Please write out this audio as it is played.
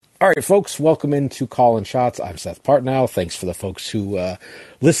All right, folks, welcome into Callin Shots. I'm Seth Partnow. Thanks for the folks who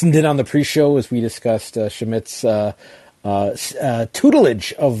listened in on the pre-show as we discussed Shamit's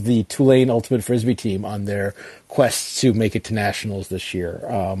tutelage of the Tulane Ultimate Frisbee team on their quest to make it to nationals this year.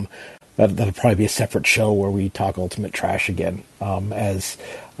 That'll probably be a separate show where we talk Ultimate Trash again, as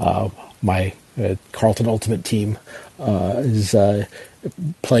my Carleton Ultimate team is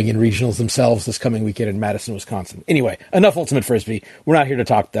playing in regionals themselves this coming weekend in Madison, Wisconsin. Anyway, enough Ultimate Frisbee. We're not here to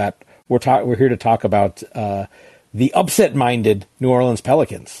talk that. We're here to talk about the upset-minded New Orleans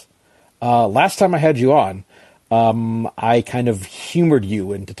Pelicans. Last time I had you on, I kind of humored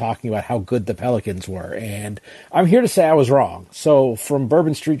you into talking about how good the Pelicans were, and I'm here to say I was wrong. So from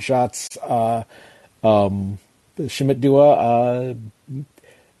Bourbon Street Shots, Shamit Dua,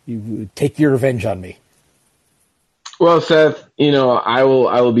 you take your revenge on me. Well, Seth, I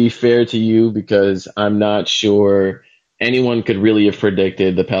will be fair to you because I'm not sure anyone could really have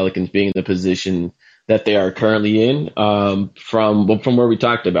predicted the Pelicans being in the position that they are currently in, from where we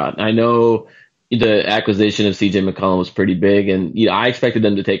talked about. I know the acquisition of CJ McCollum was pretty big, and I expected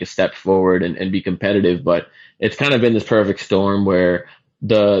them to take a step forward and be competitive, but it's kind of been this perfect storm where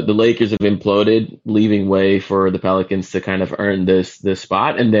the Lakers have imploded, leaving way for the Pelicans to kind of earn this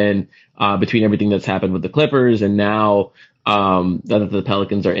spot. And then between everything that's happened with the Clippers and now that the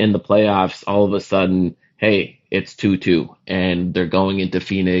Pelicans are in the playoffs, all of a sudden, hey, it's 2-2 and they're going into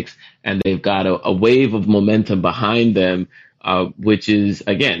Phoenix and they've got a wave of momentum behind them, which is,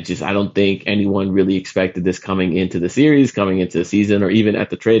 again, just I don't think anyone really expected this coming into the series, coming into the season, or even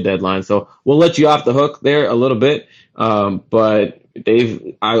at the trade deadline. So we'll let you off the hook there a little bit. But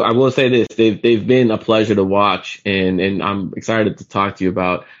I will say this, they've been a pleasure to watch, and I'm excited to talk to you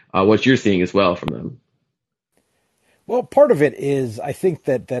about what you're seeing as well from them. Well, part of it is I think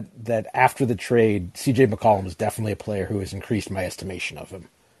that after the trade, CJ McCollum is definitely a player who has increased my estimation of him.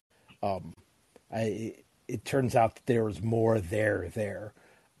 It turns out that there was more there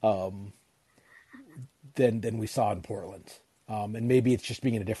than we saw in Portland. And maybe it's just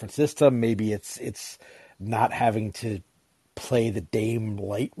being in a different system. Maybe it's not having to play the Dame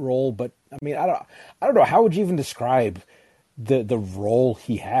light role. But I mean, I don't know. How would you even describe the role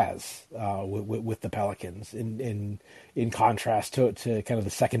he has with the Pelicans in contrast to kind of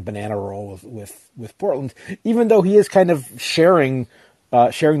the second banana role with Portland? Even though he is kind of sharing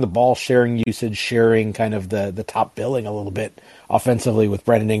the ball, sharing usage, sharing kind of the top billing a little bit offensively with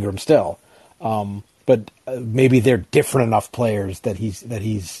Brandon Ingram still. But maybe they're different enough players that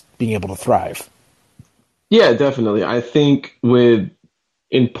he's being able to thrive. Yeah, definitely. I think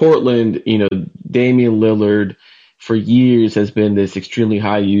in Portland, Damian Lillard for years has been this extremely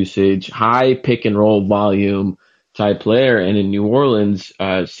high usage, high pick and roll volume type player. And in New Orleans,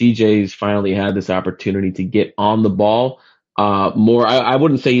 CJ's finally had this opportunity to get on the ball more. I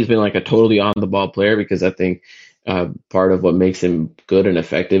wouldn't say he's been like a totally on the ball player because I think part of what makes him good and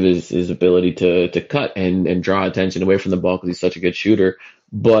effective is his ability to cut and draw attention away from the ball because he's such a good shooter.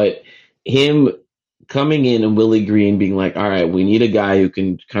 But him coming in and Willie Green being like, all right, we need a guy who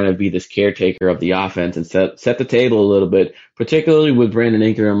can kind of be this caretaker of the offense and set the table a little bit, particularly with Brandon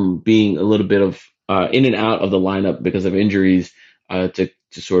Ingram being a little bit of in and out of the lineup because of injuries to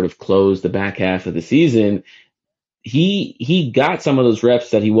sort of close the back half of the season. He got some of those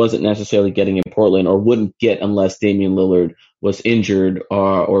reps that he wasn't necessarily getting in Portland or wouldn't get unless Damian Lillard was injured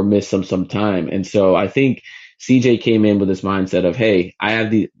or missed some time. And so I think CJ came in with this mindset of, hey, I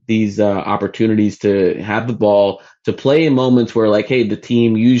have these opportunities to have the ball, to play in moments where, like, hey, the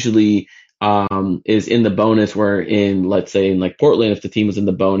team usually is in the bonus, where let's say in like Portland, if the team was in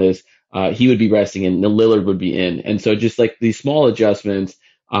the bonus, he would be resting and Lillard would be in. And so just like these small adjustments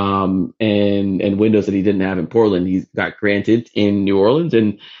and windows that he didn't have in Portland, he got granted in New Orleans.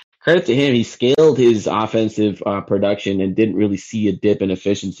 And credit to him, he scaled his offensive production and didn't really see a dip in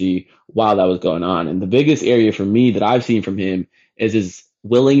efficiency while that was going on. And the biggest area for me that I've seen from him is his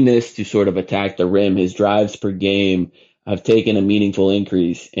willingness to sort of attack the rim. His drives per game have taken a meaningful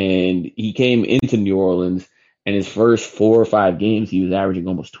increase. And he came into New Orleans, and his first 4 or 5 games, he was averaging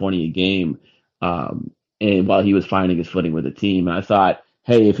almost 20 a game. And while he was finding his footing with the team, and I thought,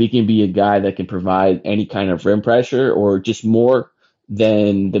 hey, if he can be a guy that can provide any kind of rim pressure or just more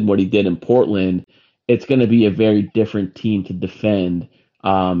than what he did in Portland, it's going to be a very different team to defend.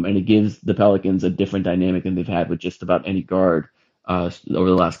 And it gives the Pelicans a different dynamic than they've had with just about any guard over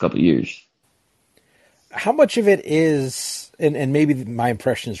the last couple of years. How much of it is, and maybe my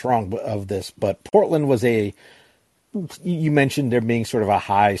impression is wrong of this, but Portland was you mentioned there being sort of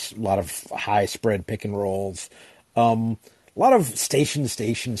a lot of high spread pick and rolls, a lot of station to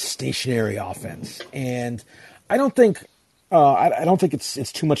station stationary offense. And I don't think I don't think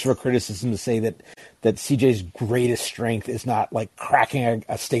it's too much of a criticism to say that CJ's greatest strength is not like cracking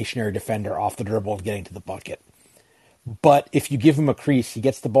a stationary defender off the dribble and getting to the bucket. But if you give him a crease, he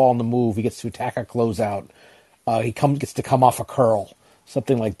gets the ball on the move, he gets to attack a closeout, gets to come off a curl,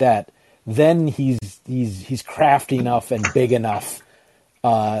 something like that. Then he's crafty enough and big enough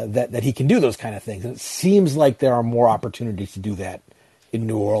that he can do those kind of things. And it seems like there are more opportunities to do that in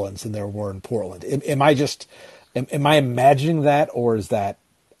New Orleans than there were in Portland. Am I imagining that, or is that?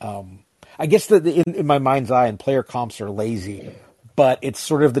 I guess that in my mind's eye, and player comps are lazy, but it's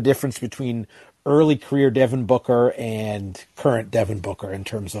sort of the difference between early career Devin Booker and current Devin Booker in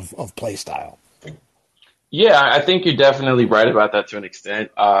terms of play style. Yeah, I think you're definitely right about that to an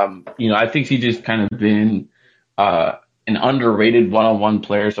extent. I think he's just kind of been an underrated one-on-one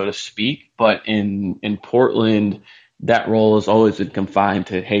player, so to speak. But in Portland, that role has always been confined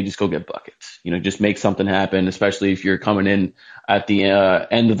to, hey, just go get buckets. Just make something happen, especially if you're coming in at the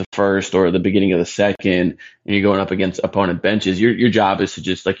end of the first or the beginning of the second and you're going up against opponent benches. Your job is to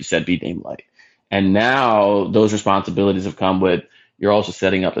just, like you said, be name light. And now those responsibilities have come with, you're also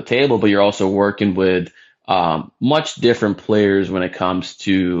setting up the table, but you're also working with much different players when it comes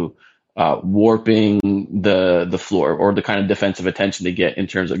to warping the floor, or the kind of defensive attention they get in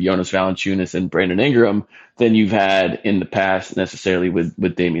terms of Jonas Valanciunas and Brandon Ingram than you've had in the past necessarily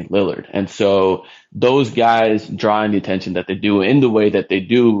with Damian Lillard. And so those guys drawing the attention that they do in the way that they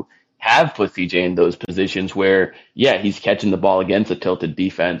do have put CJ in those positions where, yeah, he's catching the ball against a tilted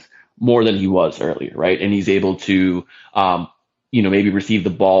defense more than he was earlier, right? And he's able to, maybe receive the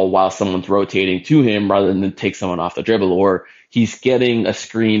ball while someone's rotating to him rather than take someone off the dribble, or he's getting a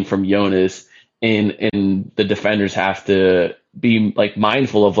screen from Jonas and the defenders have to be like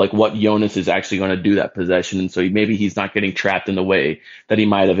mindful of like what Jonas is actually going to do that possession. And so maybe he's not getting trapped in the way that he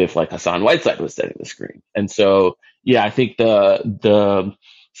might have if like Hassan Whiteside was setting the screen. And so, yeah, I think the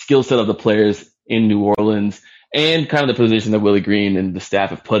skill set of the players in New Orleans and kind of the position that Willie Green and the staff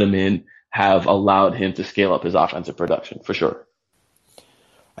have put him in have allowed him to scale up his offensive production for sure.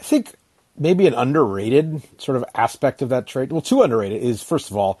 I think maybe an underrated sort of aspect of that trade, well, too underrated, is,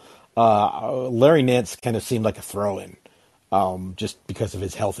 first of all, Larry Nance kind of seemed like a throw-in just because of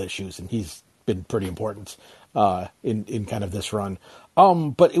his health issues, and he's been pretty important in kind of this run.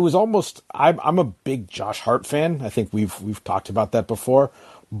 But it was almost, I'm a big Josh Hart fan. I think we've talked about that before,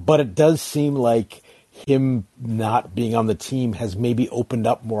 but it does seem like him not being on the team has maybe opened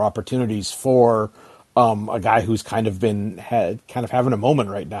up more opportunities for a guy who's kind of having a moment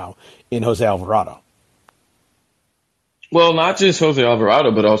right now in Jose Alvarado. Well, not just Jose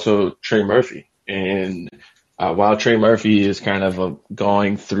Alvarado, but also Trey Murphy. And while Trey Murphy is kind of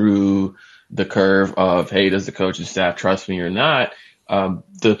going through the curve of, hey, does the coaching staff trust me or not?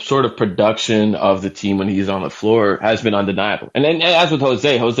 The sort of production of the team when he's on the floor has been undeniable. And then as with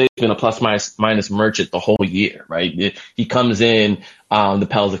Jose's been a plus minus merchant the whole year, right? He comes in, the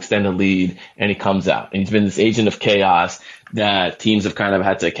Pels extend a lead, and he comes out. And he's been this agent of chaos that teams have kind of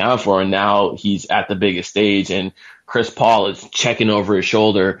had to account for. And now he's at the biggest stage, and Chris Paul is checking over his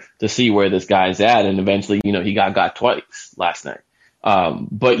shoulder to see where this guy's at. And eventually, he got twice last night.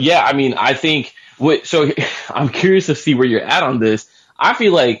 But yeah, I mean, I think so I'm curious to see where you're at on this. I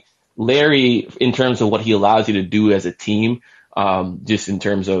feel like Larry, in terms of what he allows you to do as a team, just in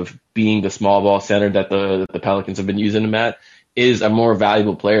terms of being the small ball center that the Pelicans have been using him at, is a more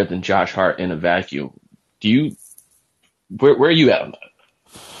valuable player than Josh Hart in a vacuum. Where are you at on that?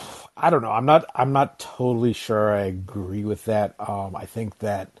 I don't know. I'm not totally sure I agree with that. I think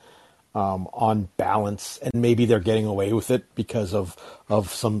that on balance, and maybe they're getting away with it because of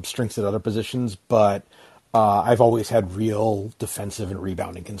some strengths at other positions, but I've always had real defensive and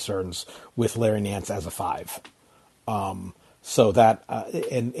rebounding concerns with Larry Nance as a 5. So that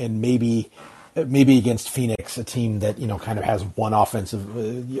and maybe against Phoenix, a team that kind of has one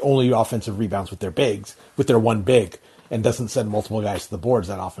only offensive rebounds with their one big, and doesn't send multiple guys to the boards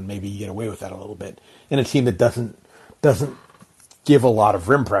that often. Maybe you get away with that a little bit. And a team that doesn't give a lot of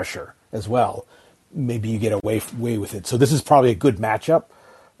rim pressure as well, maybe you get away with it. So this is probably a good matchup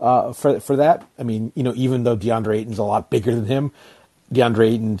for that. I mean, even though DeAndre Ayton's a lot bigger than him,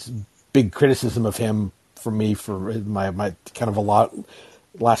 DeAndre Ayton's big criticism of him for my kind of a lot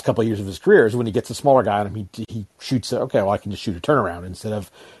last couple of years of his career is when he gets a smaller guy on him, he shoots. Okay, well, I can just shoot a turnaround instead of.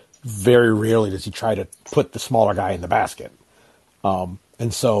 Very rarely does he try to put the smaller guy in the basket. And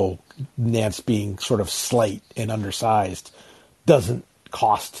so Nance being sort of slight and undersized doesn't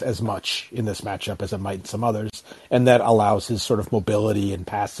cost as much in this matchup as it might in some others. And that allows his sort of mobility and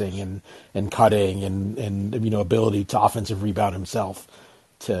passing and cutting and ability to offensive rebound himself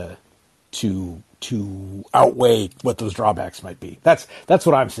to to outweigh what those drawbacks might be. That's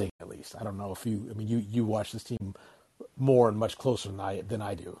what I'm seeing, at least. I don't know if you watch this team more and much closer than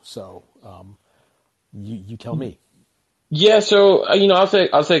I do. So you tell me. Yeah, so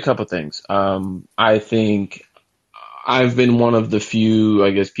I'll say a couple things. I think I've been one of the few,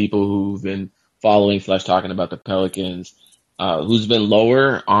 I guess, people who've been following / talking about the Pelicans, who's been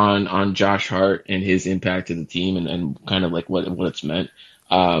lower on Josh Hart and his impact to the team and kind of like what it's meant.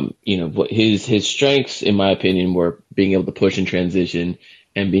 What his strengths, in my opinion, were being able to push in transition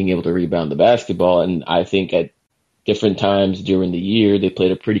and being able to rebound the basketball. And I think at different times during the year, they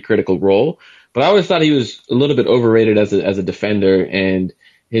played a pretty critical role. But I always thought he was a little bit overrated as a defender, and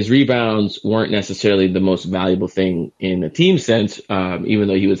his rebounds weren't necessarily the most valuable thing in a team sense, even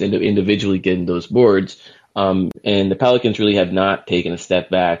though he was individually getting those boards. And the Pelicans really have not taken a step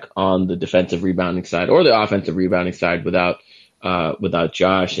back on the defensive rebounding side or the offensive rebounding side without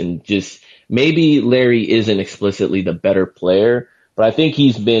Josh. And just maybe Larry isn't explicitly the better player, but I think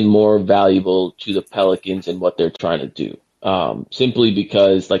he's been more valuable to the Pelicans and what they're trying to do. Simply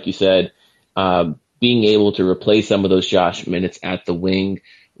because, like you said, being able to replace some of those Josh minutes at the wing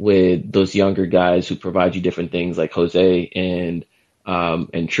with those younger guys who provide you different things like Jose and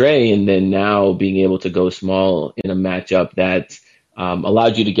Trey, and then now being able to go small in a matchup that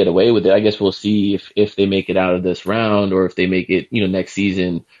allowed you to get away with it. I guess we'll see if they make it out of this round or if they make it, next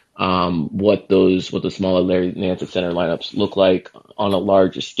season, what the smaller Larry Nance at center lineups look like on a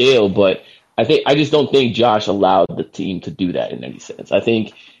larger scale. But I just don't think Josh allowed the team to do that in any sense. I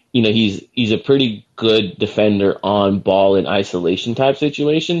think, he's a pretty good defender on ball in isolation type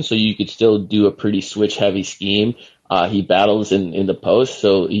situation. So you could still do a pretty switch heavy scheme. He battles in the post,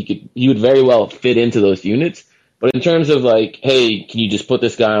 so he would very well fit into those units. But in terms of like, hey, can you just put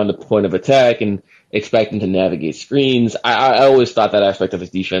this guy on the point of attack and expect him to navigate screens? I always thought that aspect of his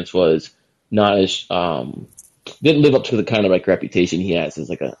defense was not as didn't live up to the kind of like reputation he has as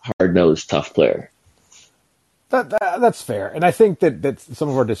like a hard nosed tough player. That's fair, and I think that some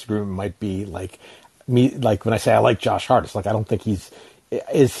of our disagreement might be like me. Like when I say I like Josh Hart, it's like I don't think is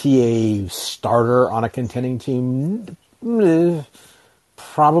he a starter on a contending team?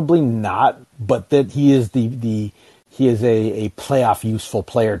 Probably not, but that he is he is a playoff useful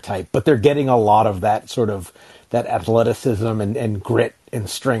player type. But they're getting a lot of that sort of that athleticism and grit and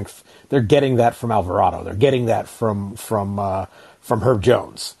strength. They're getting that from Alvarado. They're getting that from Herb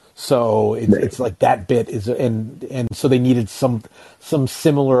Jones. So it's like that bit is, and so they needed some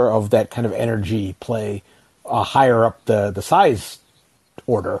similar of that kind of energy play higher up the size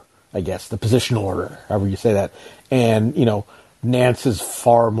order, I guess, the positional order, however you say that. And, Nance is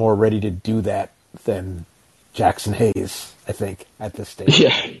far more ready to do that than Jackson Hayes, I think, at this stage.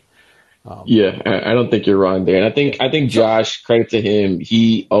 Yeah. I don't think you're wrong there. And I think Josh, credit to him,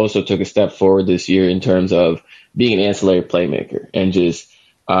 he also took a step forward this year in terms of being an ancillary playmaker and just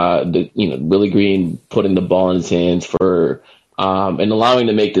Willie Green putting the ball in his hands for and allowing him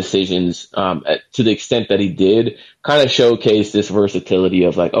to make decisions to the extent that he did, kind of showcase this versatility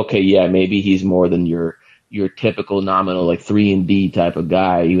of like, okay, yeah, maybe he's more than your typical nominal like 3-and-D type of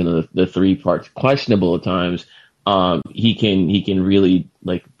guy, even though the 3 parts questionable at times. He can really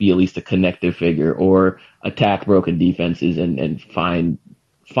like be at least a connective figure or attack broken defenses and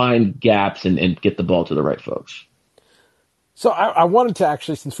find gaps and get the ball to the right folks. So I wanted to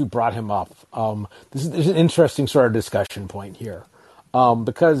actually, since we brought him up, there's an interesting sort of discussion point here,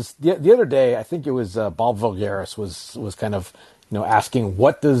 because the other day I think it was Bob Voulgaris was kind of asking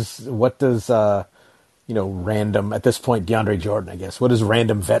what does random at this point DeAndre Jordan, I guess, what does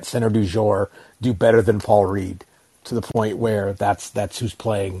random vet center du jour do better than Paul Reed, to the point where that's who's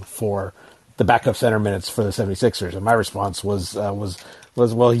playing for the backup center minutes for the 76ers, and my response was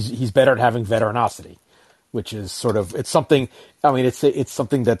well, he's better at having veteranosity. Which is sort of, it's something, I mean, it's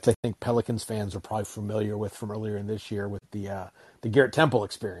something that I think Pelicans fans are probably familiar with from earlier in this year with the Garrett Temple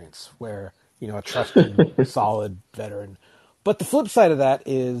experience, where, a trusted, solid veteran. But the flip side of that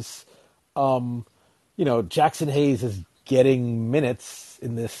is, Jackson Hayes is getting minutes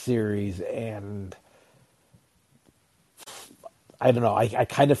in this series, and I don't know, I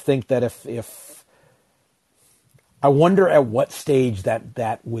kind of think that if I wonder at what stage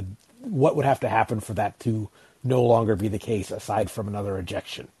what would have to happen for that to no longer be the case, aside from another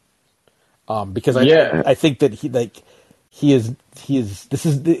ejection? Because I think that he is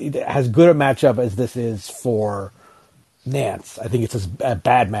as good a matchup as this is for Nance. I think it's a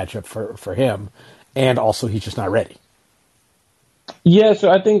bad matchup for him, and also he's just not ready. Yeah, so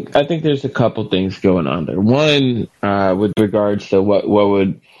I think there's a couple things going on there. One, with regards to what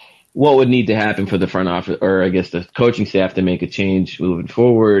would need to happen for the front office, or I guess the coaching staff, to make a change moving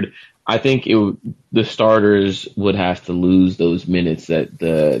forward. I think the starters would have to lose those minutes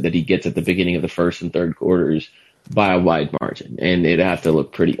that he gets at the beginning of the first and third quarters by a wide margin, and it'd have to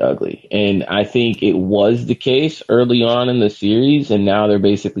look pretty ugly. And I think it was the case early on in the series, and now they're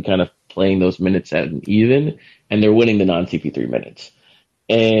basically kind of playing those minutes at an even, and they're winning the non-CP3 minutes.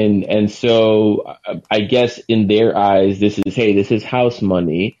 And so I guess in their eyes, this is house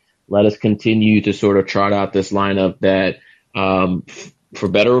money. Let us continue to sort of trot out this lineup that, for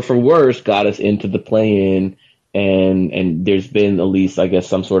better or for worse, got us into the play-in, and there's been at least, I guess,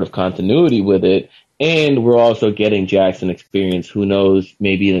 some sort of continuity with it. And we're also getting Jackson experience. Who knows?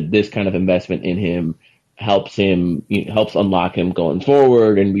 Maybe this kind of investment in him helps unlock him going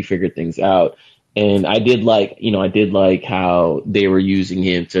forward, and we figure things out. And I did like how they were using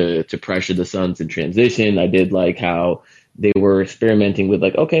him to pressure the Suns in transition. I did like how they were experimenting with,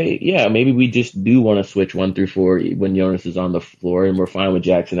 like, okay, yeah, maybe we just do want to switch 1 through 4 when Jonas is on the floor, and we're fine with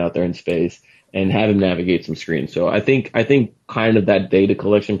Jackson out there in space and have him navigate some screens. So I think kind of that data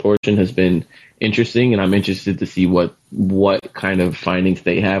collection portion has been interesting, and I'm interested to see what kind of findings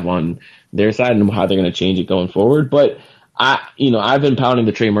they have on their side and how they're going to change it going forward. But I've been pounding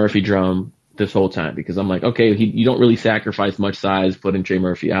the Trey Murphy drum this whole time because I'm like, okay, you don't really sacrifice much size putting Trey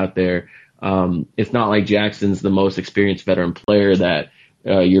Murphy out there. It's not like Jackson's the most experienced veteran player that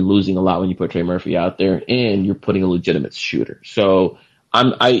you're losing a lot when you put Trey Murphy out there, and you're putting a legitimate shooter. So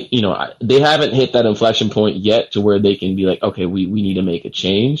they haven't hit that inflection point yet to where they can be like, okay, we need to make a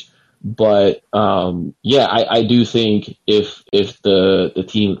change. But I do think if the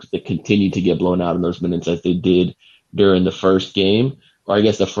team continue to get blown out in those minutes as they did during the first game, or I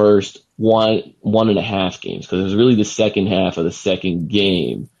guess the first one and a half games, because it was really the second half of the second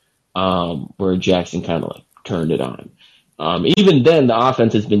game where Jackson kind of like turned it on. Even then, the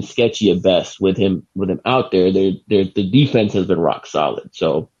offense has been sketchy at best with him out there. The defense has been rock solid.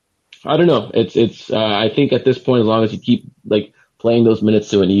 So I don't know. It's I think at this point, as long as you keep like playing those minutes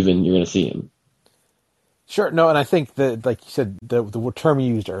to an even, you're going to see him. Sure. No, and I think that, like you said, the term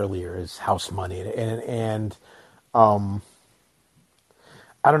you used earlier is house money, and I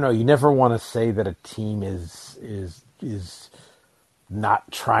don't know. You never want to say that a team is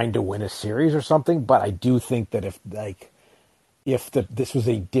not trying to win a series or something, but I do think that if this was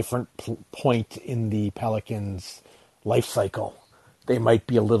a different point in the Pelicans' life cycle, they might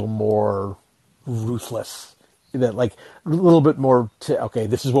be a little more ruthless. That like a little bit more to, okay,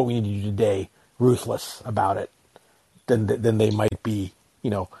 this is what we need to do today, ruthless about it, than they might be,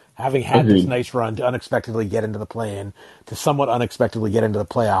 having had this nice run to unexpectedly get into the play-in, to somewhat unexpectedly get into the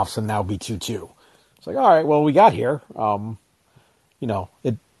playoffs and now be 2-2. It's like, all right, well, we got here. I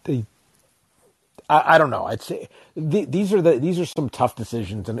don't know. I'd say these are some tough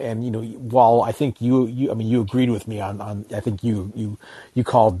decisions, and while I think you agreed with me on I think you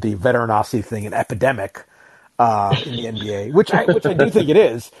called the veteranocity thing an epidemic in the NBA, which I do think it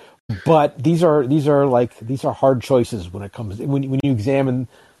is. But these are hard choices when it comes when you examine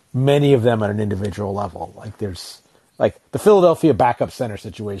many of them at an individual level. Like there's like the Philadelphia backup center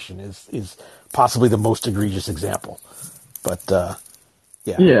situation is possibly the most egregious example. But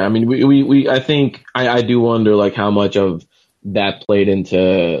yeah. Yeah, I mean, we I think I do wonder like how much of that played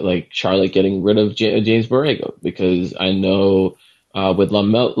into like Charlotte getting rid of James Borrego, because I know with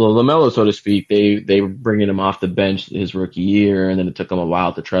LaMelo, so to speak, they were bringing him off the bench his rookie year, and then it took them a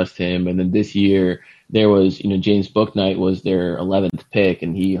while to trust him. And then this year there was, James Bouknight was their 11th pick,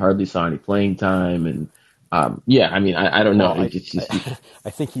 and he hardly saw any playing time. And I mean, I don't know. I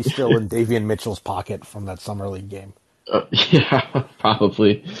think he's still in Davion Mitchell's pocket from that summer league game. Yeah,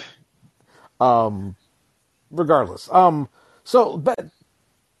 probably. Regardless, but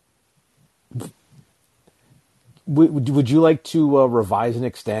would you like to revise and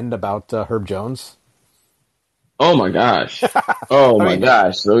extend about Herb Jones? Oh my gosh! Oh my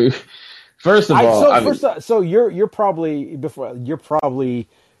gosh! So first of all, you're probably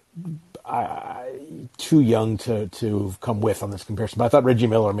too young to come with on this comparison, but I thought Reggie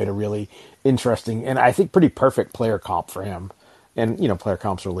Miller made a really interesting and I think pretty perfect player comp for him. And player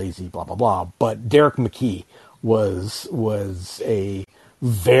comps are lazy, blah blah blah. But Derek McKee was a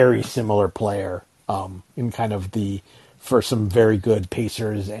very similar player in kind of for some very good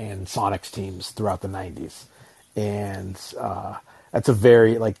Pacers and Sonics teams throughout the 90s, and that's a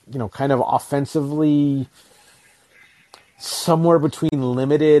very kind of offensively somewhere between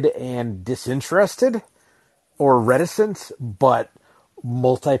limited and disinterested or reticent, but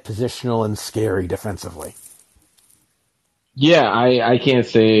multi-positional and scary defensively. Yeah, I can't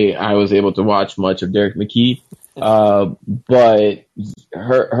say I was able to watch much of Derek McKee, but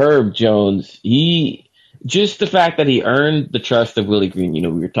Herb Jones, just the fact that he earned the trust of Willie Green. We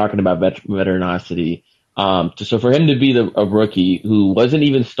were talking about veteranosity. So for him to be a rookie who wasn't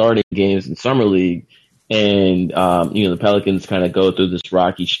even starting games in summer league, and the Pelicans kind of go through this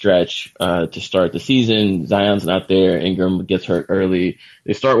rocky stretch to start the season. Zion's not there. Ingram gets hurt early.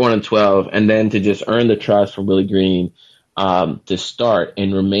 They start 1-12, and then to just earn the trust from Willie Green to start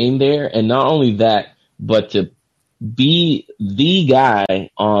and remain there, and not only that, but to be the guy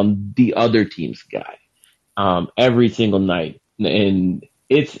on the other team's guy every single night. And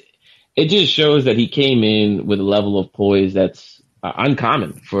it just shows that he came in with a level of poise that's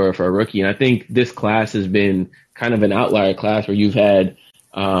uncommon for a rookie. And I think this class has been kind of an outlier class where you've had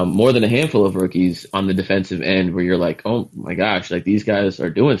more than a handful of rookies on the defensive end where you're like, oh my gosh, like these guys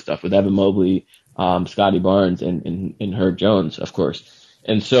are doing stuff with Evan Mobley, Scotty Barnes, and Herb Jones, of course.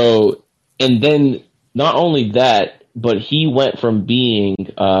 And then not only that, but he went from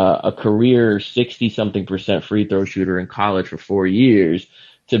being a career 60-something% free throw shooter in college for 4 years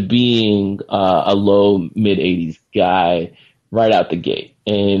to being a low mid 80s guy right out the gate,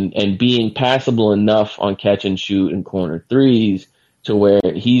 and being passable enough on catch and shoot and corner threes to where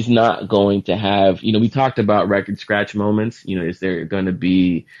he's not going to have, we talked about record scratch moments. Is there going to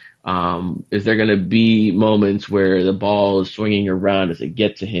be moments where the ball is swinging around as it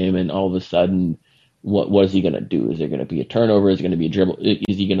gets to him, and all of a sudden, what is he going to do? Is there going to be a turnover? Is it going to be a dribble?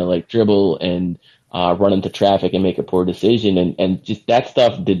 Is he going to dribble and run into traffic and make a poor decision? And just that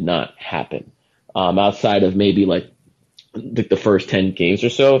stuff did not happen outside of maybe the first 10 games or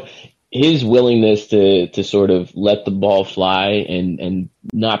so. His willingness to sort of let the ball fly and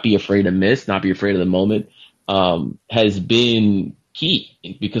not be afraid to miss, not be afraid of the moment, has been key,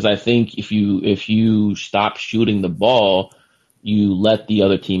 because I think if you stop shooting the ball, you let the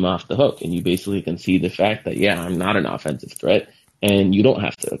other team off the hook, and you basically can see the fact that, yeah, I'm not an offensive threat, and you don't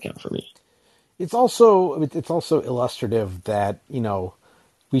have to account for me. It's also illustrative that,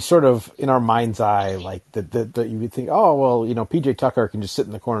 we sort of, in our mind's eye, that you would think, oh, well, PJ Tucker can just sit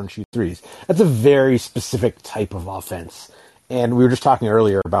in the corner and shoot threes. That's a very specific type of offense. And we were just talking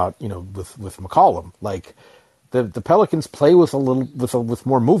earlier about, with McCollum, the Pelicans play with with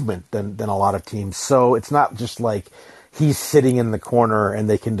more movement than a lot of teams. So it's not just like he's sitting in the corner and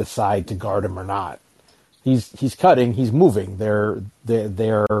they can decide to guard him or not. He's cutting, he's moving. They're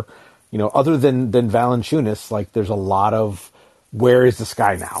other than Valanciunas, there's a lot of where is the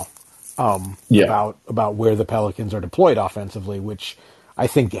sky now? About where the Pelicans are deployed offensively, which I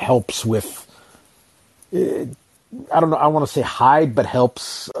think helps with, I don't know, I want to say hide, but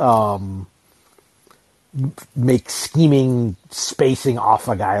helps make scheming, spacing off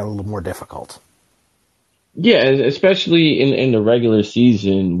a guy a little more difficult. Yeah, especially in the regular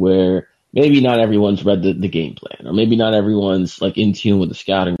season where maybe not everyone's read the game plan, or maybe not everyone's in tune with the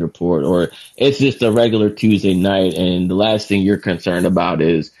scouting report, or it's just a regular Tuesday night, and the last thing you're concerned about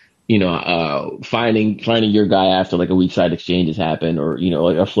is finding your guy after a weak side exchange has happened, or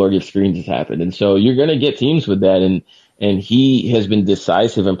a flurry of screens has happened, and so you're gonna get teams with that, and he has been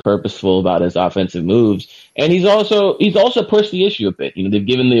decisive and purposeful about his offensive moves. And he's also pushed the issue a bit. They've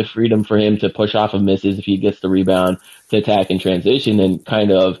given the freedom for him to push off of misses if he gets the rebound, to attack in transition, and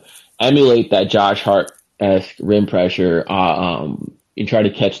kind of emulate that Josh Hart-esque rim pressure and try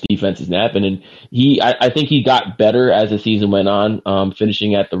to catch defenses napping. And I think he got better as the season went on,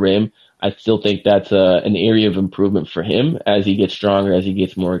 finishing at the rim. I still think that's an area of improvement for him as he gets stronger, as he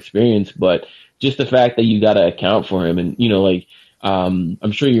gets more experience. But just the fact that you got to account for him, and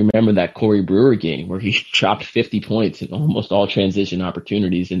I'm sure you remember that Corey Brewer game where he chopped 50 points in almost all transition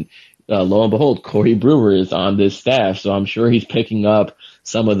opportunities, and lo and behold, Corey Brewer is on this staff, so I'm sure he's picking up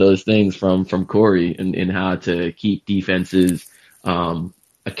some of those things from Corey in how to keep defenses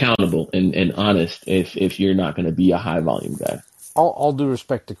accountable and honest if you're not going to be a high volume guy. All due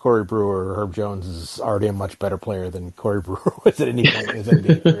respect to Corey Brewer, Herb Jones is already a much better player than Corey Brewer was at any point in his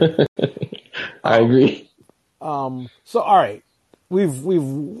NBA career. I agree. So all right,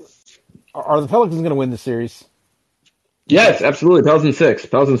 are the Pelicans going to win the series? Yes, absolutely. Pelicans 6.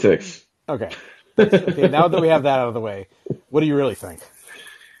 Okay. Okay. Now that we have that out of the way, what do you really think?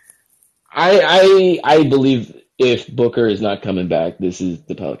 I believe if Booker is not coming back, this is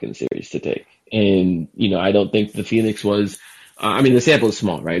the Pelican series to take. And I don't think the Phoenix was. The sample is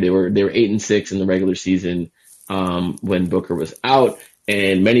small, right? They were 8-6 in the regular season when Booker was out,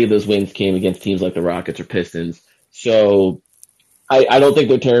 and many of those wins came against teams like the Rockets or Pistons. So I don't think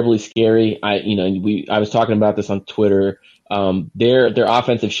they're terribly scary. I was talking about this on Twitter. Their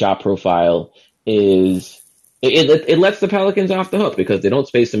offensive shot profile is it lets the Pelicans off the hook because they don't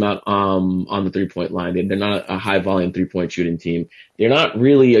space them out on the 3-point line. They're not a high volume 3-point shooting team. They're not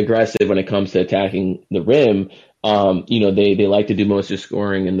really aggressive when it comes to attacking the rim. They like to do most of the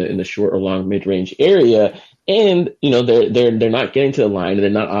scoring in the short or long mid range area, and they're not getting to the line and they're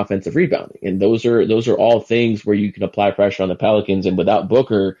not offensive rebounding. And those are all things where you can apply pressure on the Pelicans. And without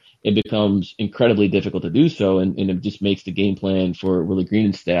Booker, it becomes incredibly difficult to do so, and it just makes the game plan for Willie Green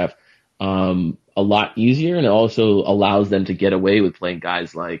and staff a lot easier, and it also allows them to get away with playing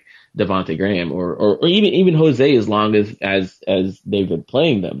guys like Devontae Graham or even Jose as long as they've been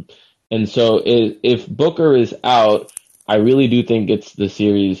playing them. And so if Booker is out, I really do think it's the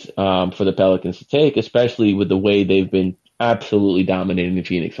series for the Pelicans to take, especially with the way they've been absolutely dominating the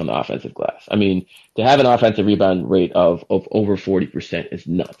Phoenix on the offensive glass. I mean, to have an offensive rebound rate of over 40% is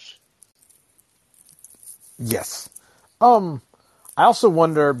nuts. Yes. I also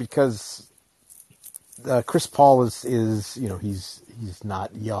wonder because Chris Paul is he's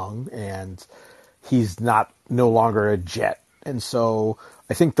not young and he's no longer a Jet, and so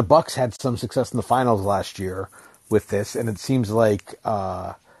I think the Bucks had some success in the finals last year with this, and it seems like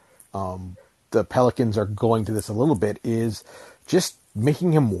the Pelicans are going to this a little bit is just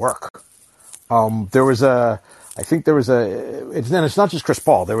making him work. It's not just Chris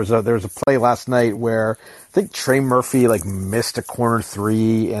Paul. There was a play last night where I think Trey Murphy missed a corner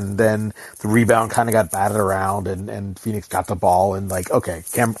three, and then the rebound kind of got batted around, and Phoenix got the ball, and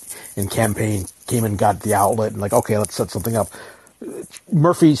Campaign came and got the outlet, and okay, let's set something up.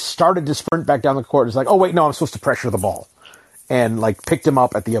 Murphy started to sprint back down the court. It's oh wait, no, I'm supposed to pressure the ball, and picked him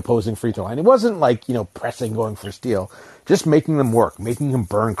up at the opposing free throw line. It wasn't pressing, going for a steal, just making them work, making him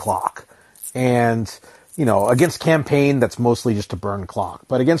burn clock. And, against Campaign, that's mostly just to burn clock.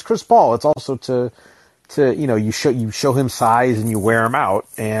 But against Chris Paul, it's also to you show him size and you wear him out,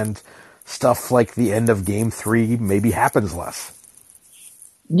 and stuff like the end of Game 3 maybe happens less.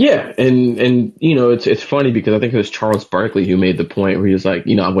 Yeah, and it's funny because I think it was Charles Barkley who made the point where he was like,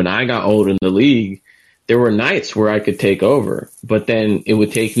 when I got older in the league, there were nights where I could take over, but then it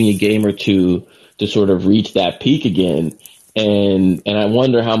would take me a game or two to sort of reach that peak again. And I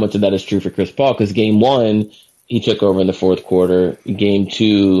wonder how much of that is true for Chris Paul, because Game 1, he took over in the fourth quarter. Game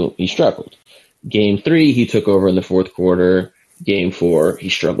 2, he struggled. Game 3, he took over in the fourth quarter. Game 4, he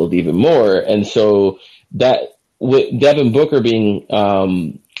struggled even more. And so that, with Devin Booker being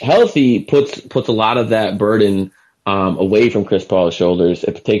healthy, puts a lot of that burden away from Chris Paul's shoulders.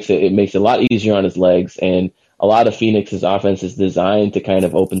 It makes it a lot easier on his legs, and a lot of Phoenix's offense is designed to kind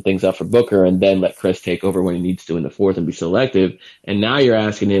of open things up for Booker and then let Chris take over when he needs to in the fourth and be selective. And now you're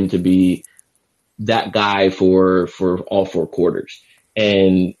asking him to be that guy for all four quarters.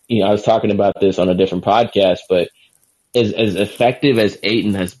 And, I was talking about this on a different podcast, but as effective as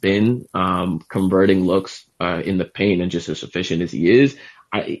Ayton has been converting looks in the paint and just as efficient as he is,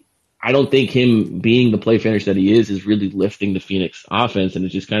 I don't think him being the play finish that he is really lifting the Phoenix offense. And it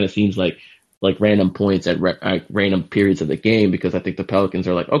just kind of seems like random points at random periods of the game, because I think the Pelicans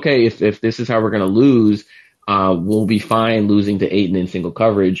are okay, if this is how we're going to lose, we'll be fine losing to Ayton in single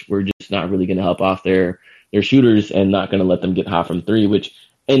coverage. We're just not really going to help off their shooters and not going to let them get hot from three,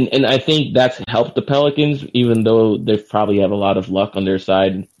 and I think that's helped the Pelicans, even though they probably have a lot of luck on their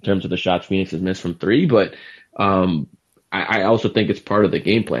side in terms of the shots Phoenix has missed from three. But I also think it's part of the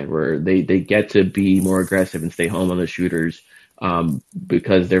game plan where they get to be more aggressive and stay home on the shooters,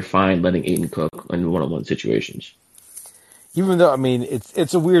 because they're fine letting Ayton cook in one-on-one situations. Even though,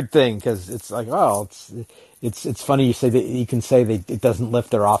 it's a weird thing, because it's it's funny you say that you can say it doesn't lift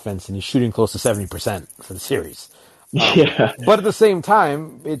their offense, and he's shooting close to 70% for the series. Yeah. But at the same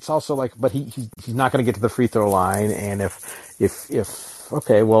time, it's also but he's not going to get to the free throw line, and if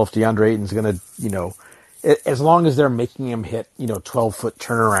DeAndre Ayton's going to, as long as they're making him hit 12-foot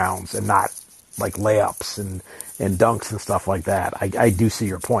turnarounds and not layups and dunks and stuff like that, I do see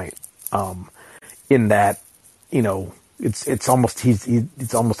your point. In that, it's almost he's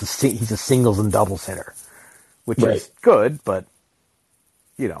a singles and doubles hitter, which right. is good, but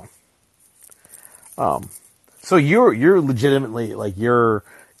so you're legitimately you're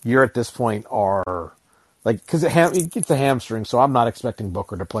at this point are because he gets a hamstring, so I'm not expecting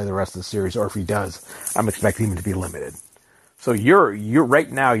Booker to play the rest of the series, or if he does, I'm expecting him to be limited. So you're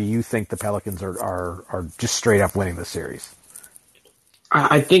right now, you think the Pelicans are just straight up winning the series?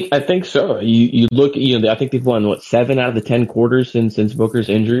 I think so. You look, I think they've won 7 out of the 10 quarters since Booker's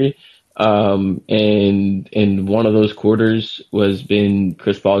injury, and one of those quarters was been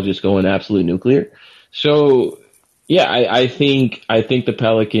Chris Paul just going absolute nuclear. So yeah, I think the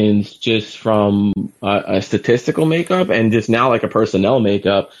Pelicans, just from a statistical makeup and just now a personnel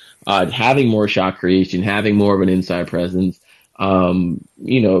makeup, having more shot creation, having more of an inside presence,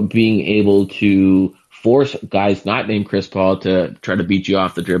 being able to force guys not named Chris Paul to try to beat you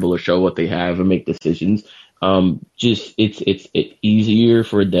off the dribble or show what they have and make decisions. Just it's easier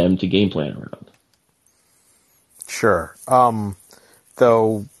for them to game plan around. Sure.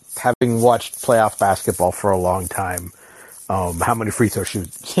 Though having watched playoff basketball for a long time, how many free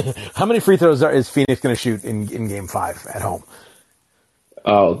throws is Phoenix going to shoot in Game 5 at home?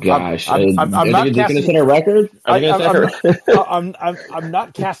 Oh gosh! I'm not going to set a record. I'm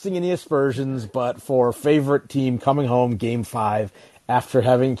not casting any aspersions, but for favorite team coming home Game 5 after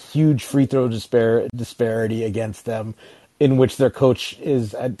having huge free throw disparity against them, in which their coach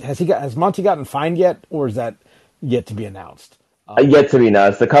has Monty gotten fined yet, or is that yet to be announced? Yet to be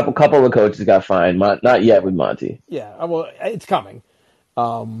announced. A couple of coaches got fined, not yet with Monty. Yeah, well, it's coming,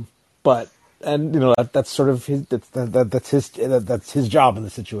 but. And that's sort of that's his job in the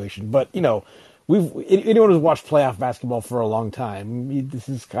situation. But anyone who's watched playoff basketball for a long time, this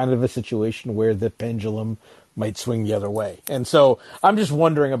is kind of a situation where the pendulum might swing the other way. And so I'm just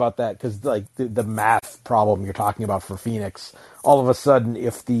wondering about that because like the math problem you're talking about for Phoenix, all of a sudden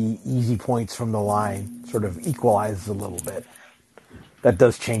if the easy points from the line sort of equalizes a little bit, that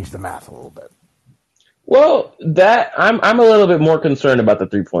does change the math a little bit. Well, I'm a little bit more concerned about the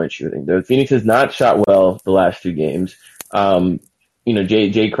 3-point shooting. The Phoenix has not shot well the last 2 games.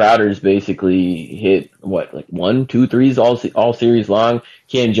 Jay Crowder's basically hit like 1, 2 threes all series long.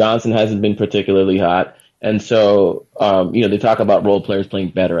 Ken Johnson hasn't been particularly hot, and so they talk about role players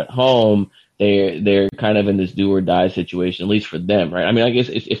playing better at home. They're kind of in this do or die situation, at least for them, right? I mean, I guess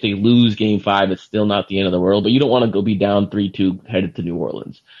if they lose Game 5, it's still not the end of the world, but you don't want to go be down 3-2 headed to New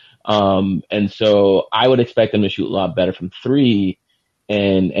Orleans. And so I would expect them to shoot a lot better from 3.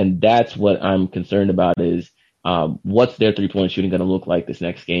 And that's what I'm concerned about is, what's their 3-point shooting going to look like this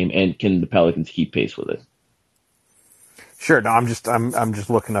next game? And can the Pelicans keep pace with it? Sure. No, I'm just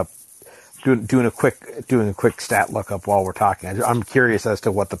looking up, doing a quick stat lookup while we're talking. I'm curious as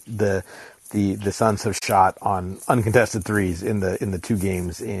to what the Suns have shot on uncontested threes in the 2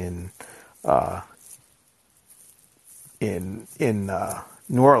 games in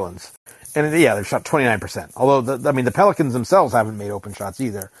New Orleans. And they've shot 29%. Although the Pelicans themselves haven't made open shots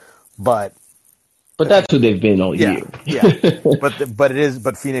either. But that's who they've been all year. Yeah.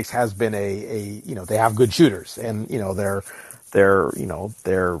 But Phoenix has been they have good shooters, and they're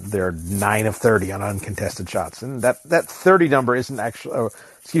 9 of 30 on uncontested shots, and that 30 number isn't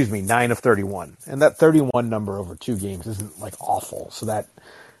actually, 9 of 31, and that 31 number over 2 games isn't like awful. So I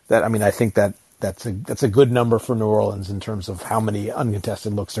think that's a good number for New Orleans in terms of how many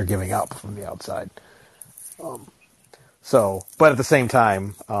uncontested looks they're giving up from the outside. But at the same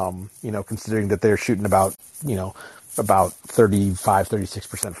time, considering that they're shooting about 35,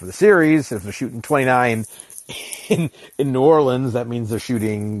 36% for the series, if they're shooting 29 in New Orleans, that means they're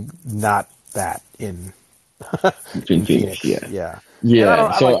shooting not that in Phoenix. Yeah.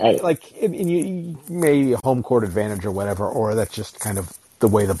 You may home court advantage or whatever, or that's just kind of the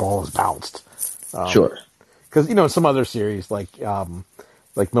way the ball is bounced. Sure. Because in some other series like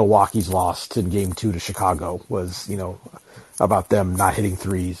Milwaukee's loss in Game 2 to Chicago was about them not hitting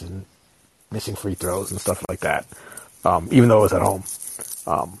threes and missing free throws and stuff like that, even though it was at home.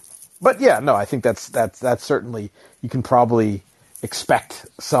 But yeah, no, I think that's certainly, you can probably expect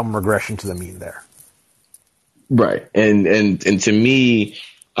some regression to the mean there. Right, and to me,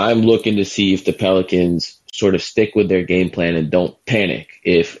 I'm looking to see if the Pelicans sort of stick with their game plan and don't panic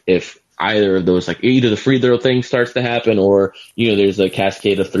if either of those, like either the free throw thing starts to happen or, there's a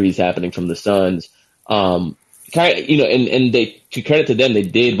cascade of threes happening from the Suns. And they, to credit to them, they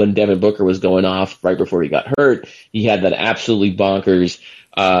did when Devin Booker was going off right before he got hurt. He had that absolutely bonkers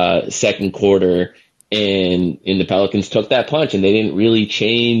second quarter, and the Pelicans took that punch, and they didn't really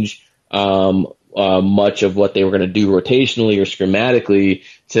change much of what they were going to do rotationally or schematically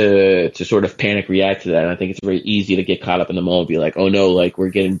to sort of panic react to that. And I think it's very easy to get caught up in the moment, be like, oh no, like we're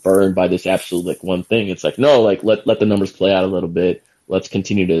getting burned by this absolute one thing. It's like, no, like let the numbers play out a little bit. Let's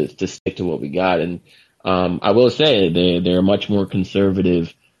continue to stick to what we got. And I will say they're a much more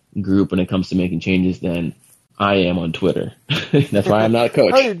conservative group when it comes to making changes than I am on Twitter. That's why I'm not a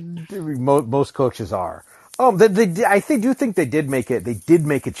coach. Most coaches are. I do think they did make it. They did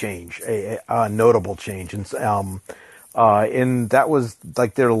make a change, a notable change, and that was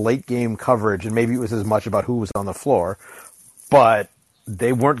like their late game coverage, and maybe it was as much about who was on the floor, but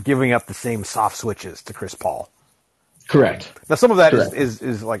they weren't giving up the same soft switches to Chris Paul. Correct. Now some of that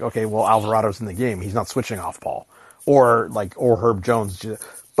is like, okay, well, Alvarado's in the game, he's not switching off Paul, or Herb Jones,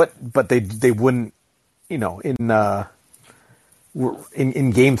 but they wouldn't,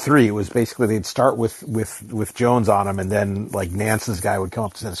 in game 3, it was basically they'd start with Jones on him, and then like Nance's guy would come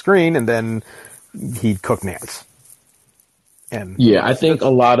up to set a screen, and then he'd cook Nance. And Yeah, I think a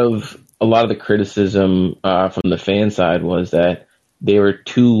lot of the criticism from the fan side was that they were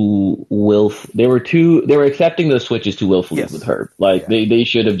they were accepting those switches too willfully with Herb. Like they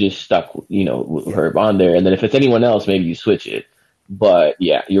should have just stuck, with Herb on there, and then if it's anyone else, maybe you switch it. But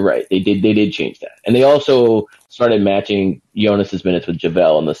yeah, you're right. They did change that, and they also started matching Jonas's minutes with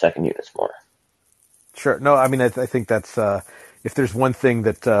JaVale in the second units more. Sure. No, I mean I think that's if there's one thing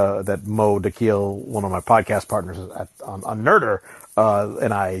that Mo Dakhil, one of my podcast partners on Nerder,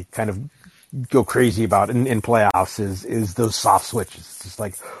 and I kind of go crazy about in playoffs is those soft switches. It's just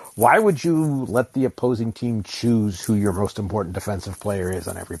like, why would you let the opposing team choose who your most important defensive player is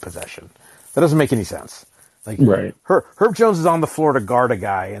on every possession? That doesn't make any sense. Like, right. Herb Jones is on the floor to guard a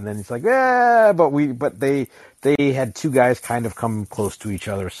guy, and then he's like, but they had two guys kind of come close to each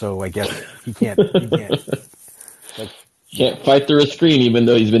other, so I guess he can't like, can't fight through a screen, even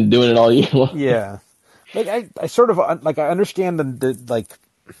though he's been doing it all year long. Yeah. Like I sort of like I understand the like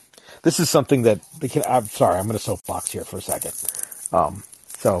this is something that I'm sorry, I'm going to soapbox here for a second.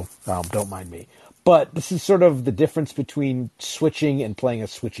 So don't mind me. But this is sort of the difference between switching and playing a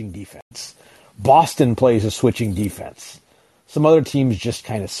switching defense. Boston plays a switching defense. Some other teams just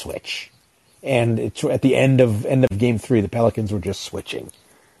kind of switch. And it's at the end of game 3, the Pelicans were just switching.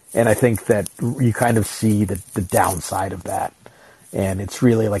 And I think that you kind of see the downside of that. And it's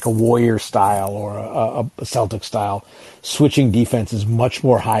really like a Warrior style or a Celtic style. Switching defense is much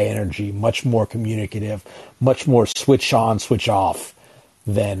more high energy, much more communicative, much more switch on, switch off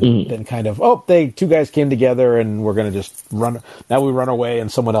than kind of, two guys came together and we're going to just run. Now we run away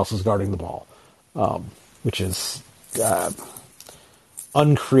and someone else is guarding the ball, which is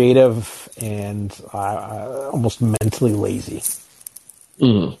uncreative and almost mentally lazy.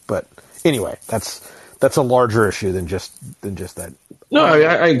 But anyway, that's a larger issue than just that. No,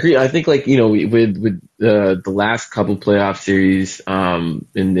 I agree. I think with the last couple playoff series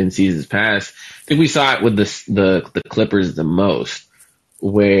in seasons past, I think we saw it with the Clippers the most,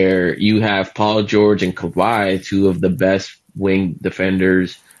 where you have Paul George and Kawhi, two of the best wing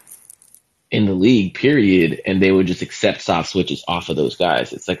defenders in the league, period, and they would just accept soft switches off of those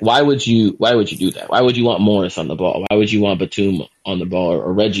guys. It's like, why would you do that? Why would you want Morris on the ball? Why would you want Batum on the ball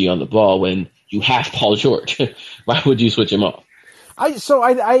or Reggie on the ball when you have Paul George? Why would you switch him off? I'll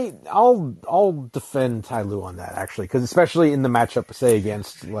defend Ty Lue on that, actually, because especially in the matchup, say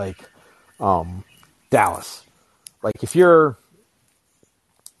against Dallas, like if you're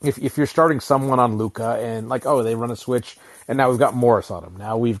starting someone on Luka and they run a switch and now we've got Morris on him,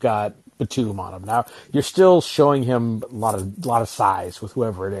 now we've got Batum on him, now you're still showing him a lot of size with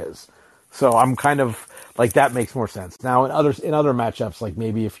whoever it is. So I'm kind of like, that makes more sense. Now in other matchups, like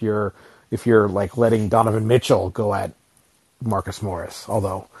maybe if you're like letting Donovan Mitchell go at Marcus Morris,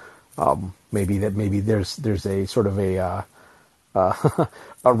 although maybe there's a sort of a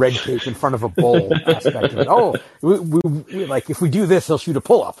red tape in front of a bowl aspect of it. Oh, we like if we do this, he'll shoot a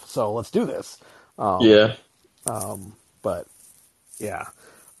pull up. So let's do this. But yeah.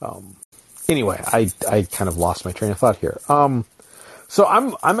 Anyway, I kind of lost my train of thought here. So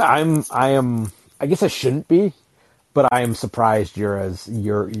I am. I guess I shouldn't be, but I am surprised you're as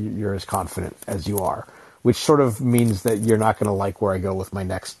confident as you are, which sort of means that you're not going to like where I go with my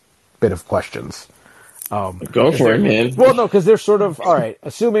next bit of questions. Go for it, man. Well, no, because they're sort of all right.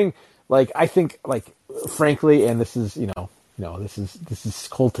 Assuming, I think, frankly, and this is, this is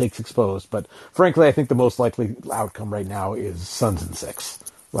cold takes exposed, but frankly, I think the most likely outcome right now is Suns in 6.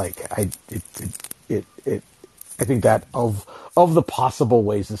 I think that of the possible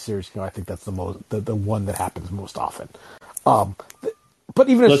ways the series can go, I think that's the one that happens most often. But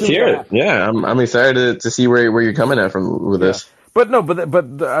even let's hear it. Yeah, I'm excited to see where you're coming at with this. But no,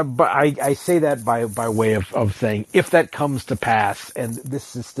 but I say that by way of saying, if that comes to pass, and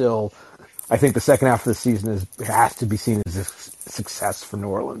this is still, I think the second half of the season has to be seen as a success for New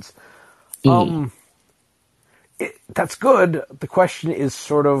Orleans. That's good. The question is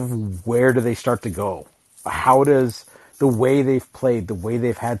sort of, where do they start to go? How does the way they've played, the way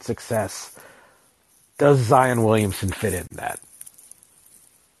they've had success, does Zion Williamson fit in that?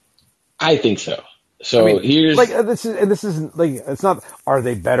 I think so. So here's this isn't it's not, are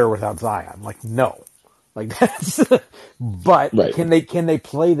they better without Zion? No. That's but right. Can they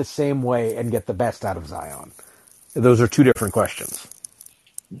play the same way and get the best out of Zion? Those are two different questions.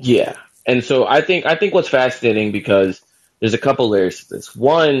 Yeah. And so I think what's fascinating, because there's a couple layers to this.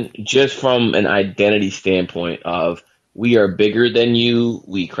 One, just from an identity standpoint of, we are bigger than you,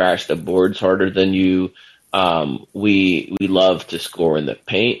 we crash the boards harder than you, We love to score in the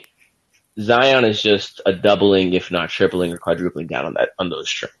paint. Zion is just a doubling, if not tripling or quadrupling down on those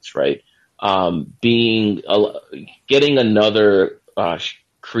strengths, right? Getting another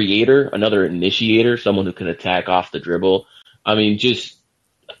creator, another initiator, someone who can attack off the dribble. I mean, just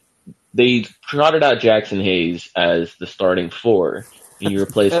they trotted out Jackson Hayes as the starting four, and you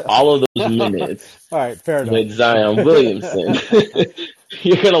replace all of those minutes All right, fair enough. with Zion Williamson.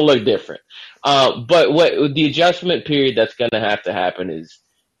 You're gonna look different. But what the adjustment period that's gonna have to happen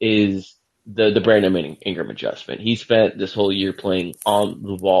is the Brandon Ingram adjustment. He spent this whole year playing on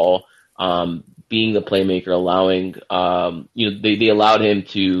the ball, being the playmaker, allowing they allowed him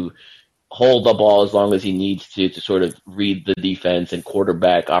to hold the ball as long as he needs to sort of read the defense and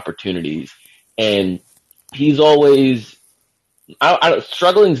quarterback opportunities. And he's always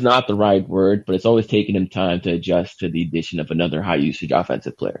struggling is not the right word, but it's always taken him time to adjust to the addition of another high usage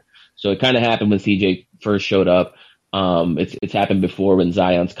offensive player. So it kind of happened when CJ first showed up. It's happened before when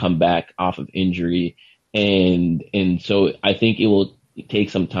Zion's come back off of injury, and so I think it will take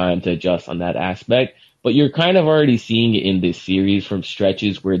some time to adjust on that aspect. But you're kind of already seeing it in this series from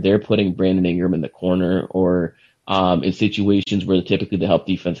stretches where they're putting Brandon Ingram in the corner or in situations where typically the help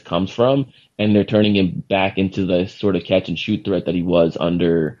defense comes from, and they're turning him back into the sort of catch and shoot threat that he was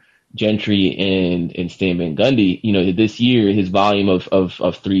under Gentry and Stan Van Gundy. This year his volume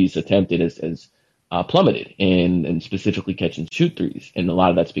of threes attempted has plummeted, and specifically catch and shoot threes. And a lot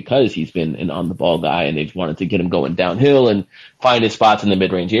of that's because he's been an on the ball guy, and they've wanted to get him going downhill and find his spots in the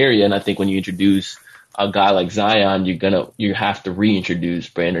mid range area. And I think when you introduce a guy like Zion, you have to reintroduce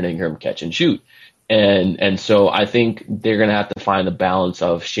Brandon Ingram catch and shoot. And so I think they're gonna have to find a balance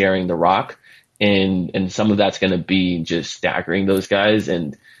of sharing the rock, and some of that's gonna be just staggering those guys.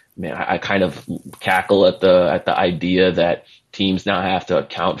 And man, I kind of cackle at the idea that teams now have to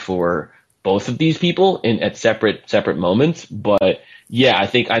account for both of these people at separate moments. But yeah, I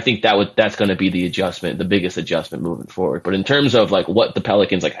think that's going to be the adjustment, the biggest adjustment moving forward. But in terms of like what the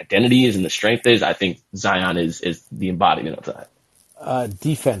Pelicans like identity is and the strength is, I think Zion is the embodiment of that.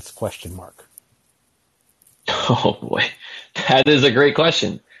 Defense question mark. Oh boy, that is a great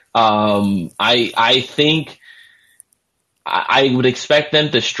question. I think I would expect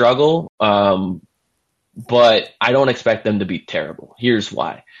them to struggle, but I don't expect them to be terrible. Here's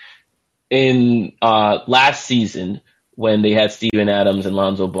why. In last season, when they had Steven Adams and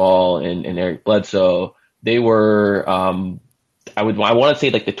Lonzo Ball and Eric Bledsoe, they were I want to say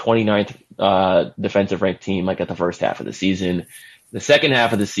like the 29th defensive ranked team like at the first half of the season. The second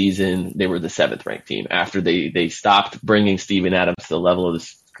half of the season, they were the 7th ranked team. After they stopped bringing Steven Adams to the level of the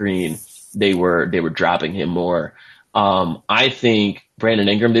screen, they were dropping him more. I think Brandon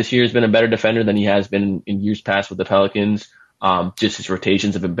Ingram this year has been a better defender than he has been in years past with the Pelicans. Just his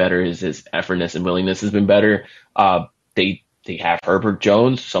rotations have been better. His effortness and willingness has been better. They have Herbert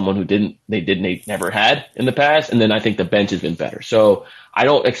Jones, someone who they never had in the past. And then I think the bench has been better. So I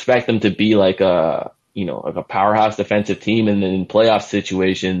don't expect them to be like a powerhouse defensive team. And then in playoff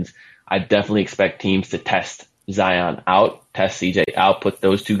situations, I definitely expect teams to test Zion out, test CJ out, put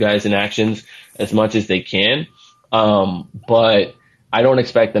those two guys in actions as much as they can. But I don't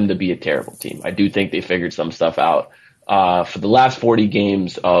expect them to be a terrible team. I do think they figured some stuff out. For the last 40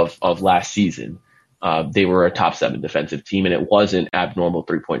 games of last season, they were a top 7 defensive team, and it wasn't abnormal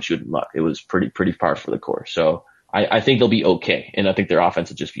 3-point shooting luck. It was pretty par for the course. So I think they'll be okay, and I think their offense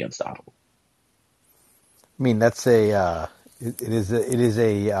will just be unstoppable. I mean, that's it's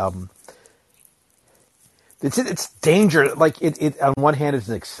danger. Like it on one hand, it's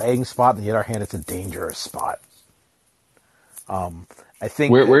an exciting spot, and on the other hand, it's a dangerous spot. I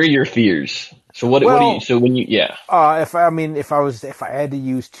think. Where are your fears? So what do you? So when you if I had to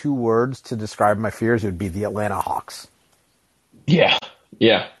use 2 words to describe my fears, it would be the Atlanta Hawks. Yeah.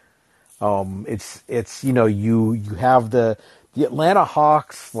 It's you have the Atlanta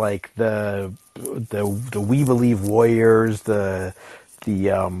Hawks, like the We Believe Warriors, the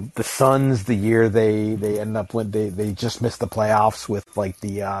Suns, the year they end up when they just missed the playoffs with like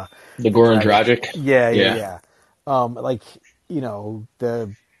the Goran Dragic. Yeah.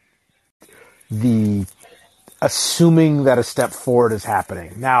 The assuming that a step forward is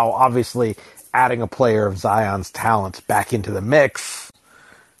happening. Now, obviously, adding a player of Zion's talents back into the mix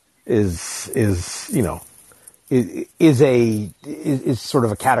is sort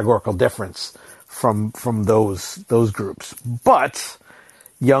of a categorical difference from those groups. But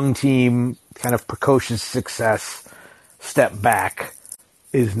young team, kind of precocious success, step back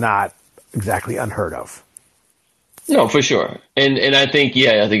is not exactly unheard of. No, for sure. And I think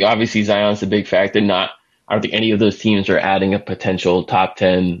obviously Zion's a big factor. I don't think any of those teams are adding a potential top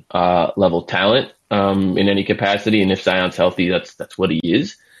 10 level talent. in any capacity. And if Zion's healthy, that's what he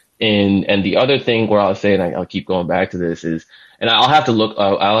is. And the other thing where I'll say, and I'll keep going back to this is, and I'll have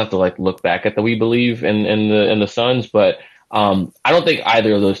to like look back at the We Believe and the Suns, but I don't think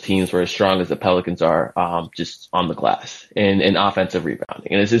either of those teams were as strong as the Pelicans are, just on the glass and offensive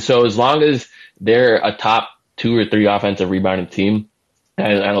rebounding. And it's just, so as long as they're a top 2 or 3 offensive rebounding team,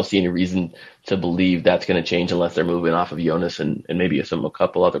 I don't see any reason to believe that's going to change unless they're moving off of Jonas and maybe a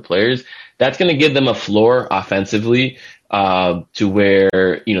couple other players. That's going to give them a floor offensively, to where,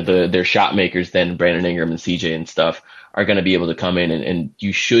 their shot makers, then Brandon Ingram and CJ and stuff, are going to be able to come in and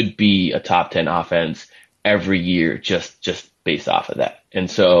you should be a top 10 offense every year just based off of that. And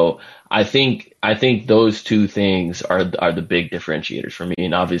so I think those two things are the big differentiators for me.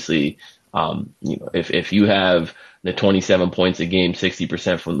 And obviously, if you have the 27 points a game,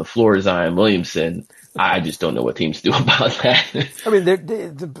 60% from the floor, Zion Williamson, I just don't know what teams do about that. I mean,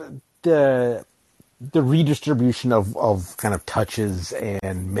 the redistribution of kind of touches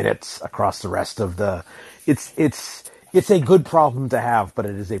and minutes across the rest of it's a good problem to have, but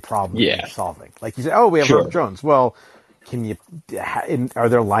it is a problem that needs solving. Like you said, we have Herbert Jones. Well, are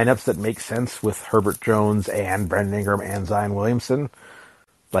there lineups that make sense with Herbert Jones and Brandon Ingram and Zion Williamson?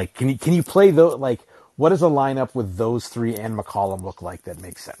 Like, can you play those? Like, what does a lineup with those three and McCollum look like that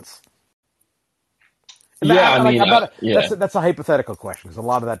makes sense? That's a hypothetical question because a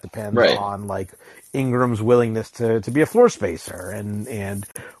lot of that depends on like Ingram's willingness to be a floor spacer and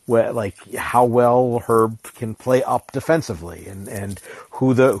how well Herb can play up defensively and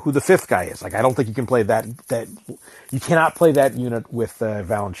who the fifth guy is. Like, I don't think you can play that you cannot play that unit with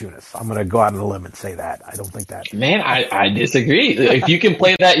Valanciunas. I'm going to go out on a limb and say that. I don't think that. Man, I disagree. If you can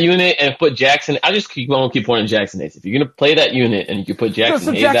play that unit and put Jackson, I just keep pointing Jackson Hayes. If you're going to play that unit and you can put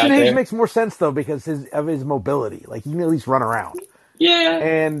Jackson Hayes Jackson out Hayes there, makes more sense though because of his mobility. Like, he can at least run around. Yeah,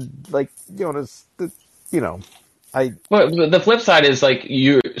 and like Jonas, But the flip side is like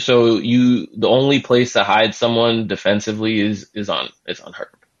the only place to hide someone defensively is on Herb.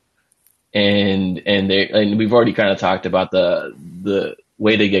 And we've already kind of talked about the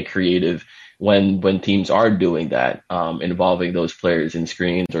way they get creative when teams are doing that, involving those players in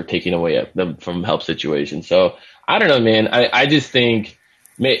screens or taking away them from help situations. So I don't know, man. I just think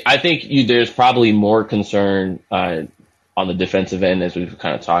there's probably more concern on the defensive end as we've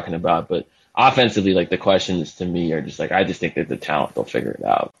kind of talking about, but offensively, like the questions to me are just like, I just think that the talent, they'll figure it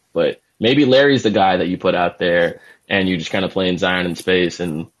out. But maybe Larry's the guy that you put out there and you're just kind of playing Zion in space.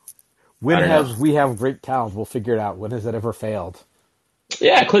 And we have great talent, we'll figure it out. When has that ever failed?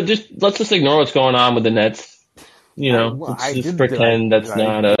 Yeah, let's just ignore what's going on with the Nets. Let's just pretend that's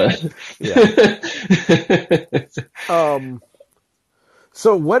not a. Yeah.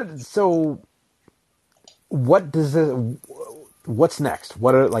 What's next?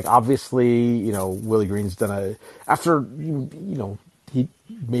 Obviously, Willie Green's done after he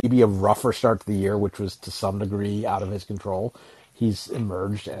maybe a rougher start to the year, which was to some degree out of his control. He's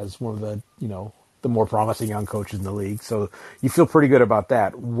emerged as one of the more promising young coaches in the league. So you feel pretty good about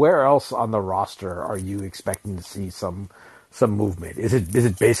that. Where else on the roster are you expecting to see some movement? Is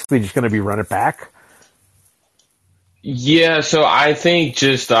it basically just going to be run it back? Yeah, so I think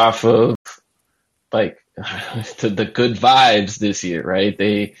just off of the good vibes this year, right?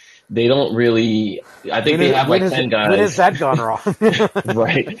 They don't really. I think they have 10 guys. When has that gone wrong?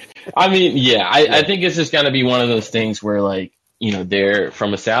 Right. I mean, yeah. I think it's just going to be one of those things where they're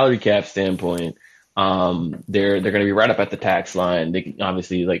from a salary cap standpoint, they're going to be right up at the tax line. They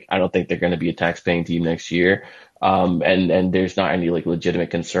obviously I don't think they're going to be a tax paying team next year. And there's not any legitimate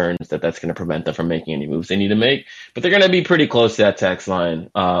concerns that's going to prevent them from making any moves they need to make, but they're going to be pretty close to that tax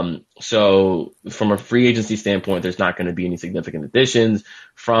line. So from a free agency standpoint, there's not going to be any significant additions.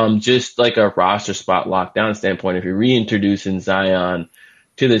 From just a roster spot lockdown standpoint, if you're reintroducing Zion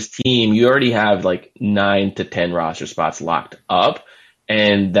to this team, you already have 9 to 10 roster spots locked up.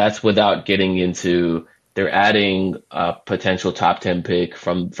 And that's without getting into, they're adding a potential top 10 pick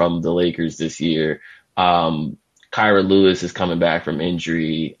from the Lakers this year. Kyra Lewis is coming back from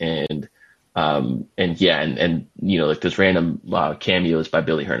injury and there's random cameos by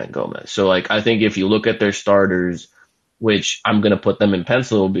Billy Hernangomez. So I think if you look at their starters, which I'm going to put them in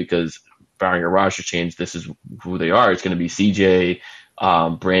pencil because barring a roster change, this is who they are. It's going to be CJ,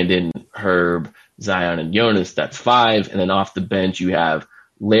 Brandon, Herb, Zion, and Jonas. That's 5. And then off the bench, you have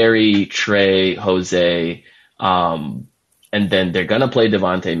Larry, Trey, Jose, and then they're going to play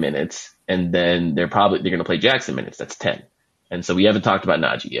Devontae minutes. And then they're going to play Jackson minutes. That's 10. And so we haven't talked about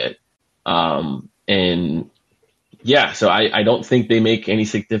Najee yet. So I don't think they make any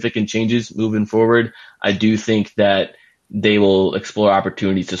significant changes moving forward. I do think that they will explore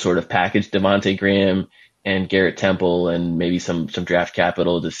opportunities to sort of package Devontae Graham and Garrett Temple and maybe some draft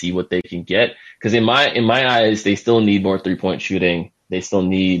capital to see what they can get. Because in my eyes, they still need more 3-point shooting. They still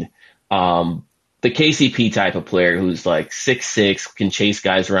need the KCP type of player who's like 6'6", can chase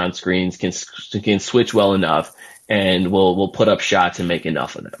guys around screens, can switch well enough, and will put up shots and make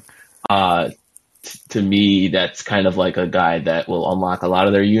enough of them. To me, that's kind of like a guy that will unlock a lot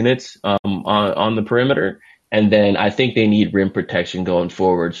of their units on the perimeter. And then I think they need rim protection going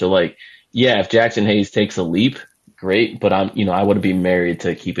forward. So like, yeah, if Jackson Hayes takes a leap, great. But I wouldn't be married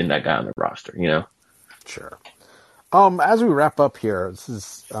to keeping that guy on the roster. Sure. As we wrap up here, this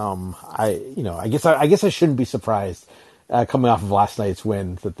is, I guess I shouldn't be surprised, coming off of last night's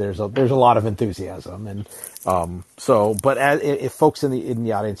win, that there's a lot of enthusiasm. And, but if folks in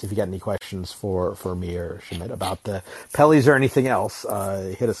the audience, if you got any questions for me or Shamit about the Pellies or anything else,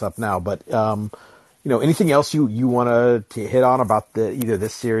 hit us up now. But, anything else you want to hit on about either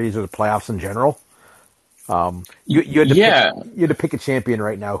this series or the playoffs in general? You had to pick a champion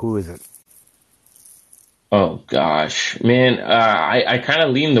right now. Who is it? Oh gosh, man, I kind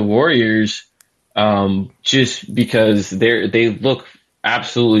of lean the Warriors, just because they look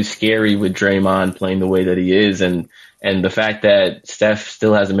absolutely scary with Draymond playing the way that he is, and the fact that Steph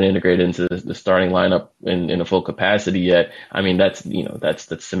still hasn't been integrated into the starting lineup in a full capacity yet. I mean, that's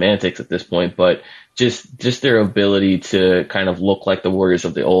semantics at this point, but just their ability to kind of look like the Warriors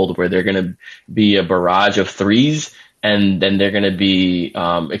of the old, where they're going to be a barrage of threes, and then they're going to be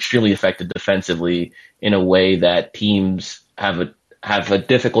extremely effective defensively in a way that teams have a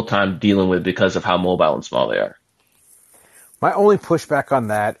difficult time dealing with because of how mobile and small they are. My only pushback on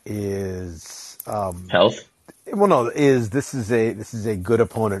that is health. Well, no, this is a good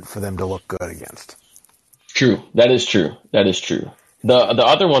opponent for them to look good against. True. That is true. The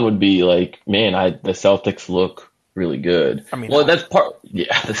other one would be like, man, the Celtics look really good. I mean, well, that's part.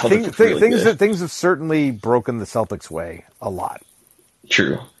 Yeah, the Celtics look really good. Things have certainly broken the Celtics' way a lot.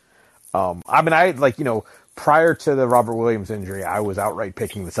 True. I mean, prior to the Robert Williams injury, I was outright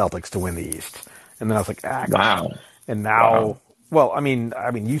picking the Celtics to win the East, and then I was like, wow. And now, well, I mean,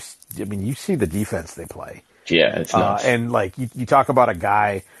 you see the defense they play. Yeah, it's nuts. And like you talk about a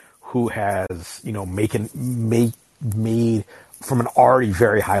guy who has, made from an already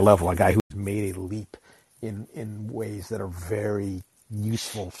very high level, a guy who's made a leap in ways that are very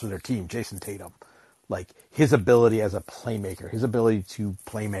useful for their team. Jason Tatum. Like his ability as a playmaker, his ability to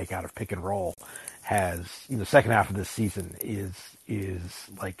play make out of pick and roll has, second half of this season is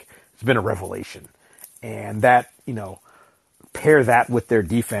like, it's been a revelation. And that, pair that with their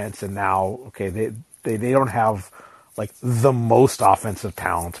defense, and now, okay, they don't have like the most offensive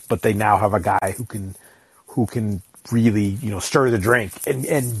talent, but they now have a guy who can really, stir the drink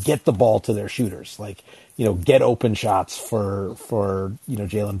and get the ball to their shooters. Like, get open shots for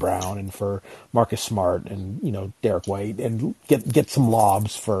Jaylen Brown and for Marcus Smart and, Derek White, and get some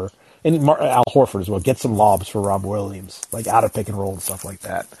lobs and Al Horford as well. Get some lobs for Rob Williams, like out of pick and roll and stuff like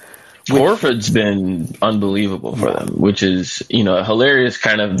that. Horford's been unbelievable for them, which is, hilarious,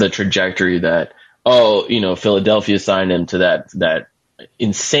 kind of the trajectory that, Philadelphia signed him to that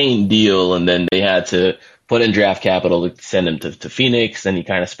insane deal, and then they had to put in draft capital to send him to Phoenix, and he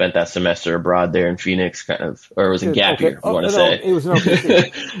kind of spent that semester abroad there in Phoenix, or was it gap year, you want to say? It was an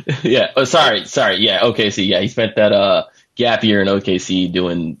OKC. Yeah. Oh, sorry. Yeah, OKC. Yeah, he spent that gap year in OKC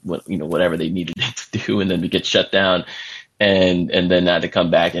doing whatever they needed to do, and then to get shut down, and then had to come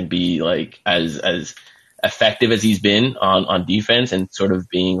back and be like as effective as he's been on defense, and sort of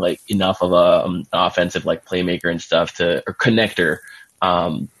being like enough of a offensive like playmaker and stuff or connector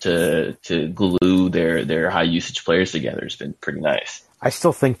to glue their high usage players together. It's been pretty nice. I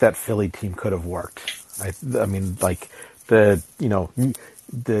still think that Philly team could have worked. I mean, like the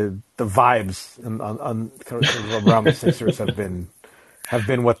vibes around the Sixers have been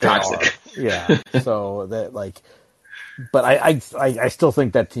what they toxic. Are. Yeah. So that but I still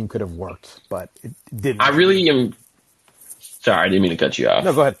think that team could have worked, but it didn't. I really am. Sorry, I didn't mean to cut you off.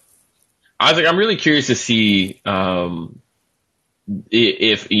 No, go ahead. I was like, I'm really curious to see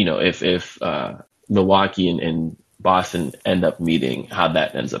if Milwaukee and Boston end up meeting, how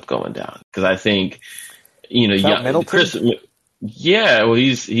that ends up going down. Because I think, Chris, well,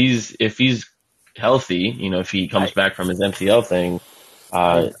 he's if he's healthy, if he comes back from his MCL thing,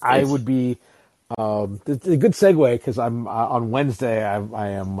 I would be. It's a good segue, because I'm on Wednesday.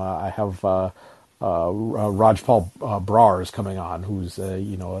 I have Raj Paul Brar is coming on, who's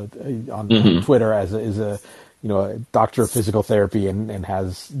on Twitter is a doctor of physical therapy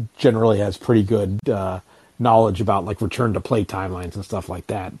and generally has pretty good knowledge about like return to play timelines and stuff like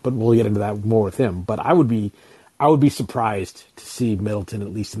that. But we'll get into that more with him. But I would be I would be surprised to see Middleton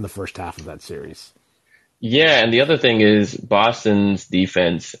at least in the first half of that series. Yeah, and the other thing is Boston's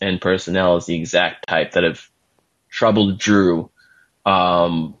defense and personnel is the exact type that have troubled Drew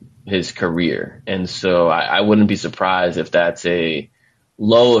his career. And so I wouldn't be surprised if that's a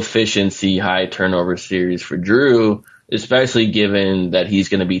low efficiency, high turnover series for Drew, especially given that he's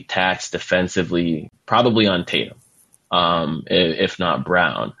going to be taxed defensively, probably on Tatum, if not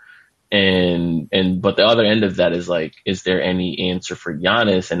Brown. But the other end of that is like, is there any answer for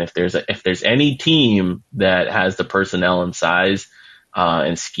Giannis? And if there's any team that has the personnel and size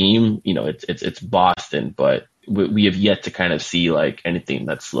and scheme, it's Boston. But we have yet to kind of see like anything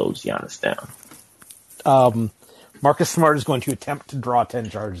that slows Giannis down. Marcus Smart is going to attempt to draw 10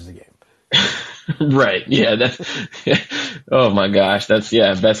 charges a game. Right. Yeah. Oh my gosh. Best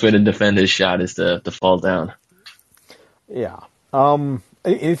way to defend his shot is to fall down. Yeah.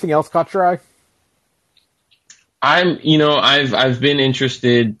 Anything else caught your eye? I've been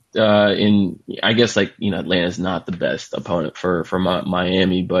interested in, I guess, like, Atlanta's not the best opponent for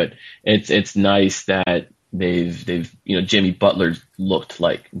Miami, but it's nice that they've Jimmy Butler looked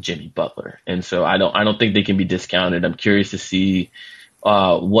like Jimmy Butler, and so I don't think they can be discounted. I'm curious to see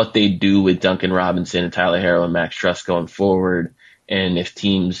what they do with Duncan Robinson and Tyler Herro and Max Truss going forward, and if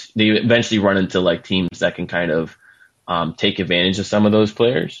they eventually run into like teams that can kind of take advantage of some of those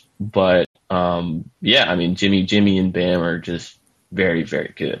players. But Jimmy and Bam are just very,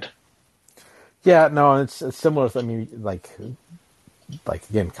 very good. Yeah, no, it's similar. I mean, like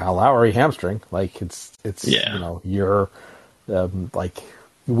again, Kyle Lowry hamstring. Like it's you're like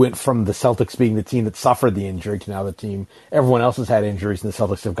you went from the Celtics being the team that suffered the injury to now the team everyone else has had injuries and the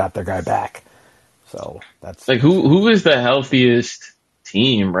Celtics have got their guy back. So that's like who is the healthiest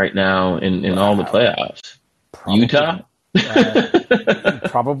team right now in all the playoffs? Probably, Utah?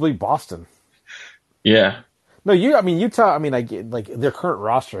 Probably Boston. Yeah. No, Utah. I mean, I get like their current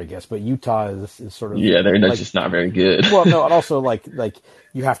roster, I guess, but Utah is sort of they're like, just not very good. Well, no, and also like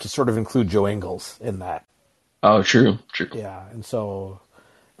you have to sort of include Joe Ingles in that. Oh, true. Yeah, and so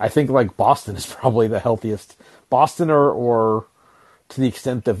I think like Boston is probably the healthiest. Boston or to the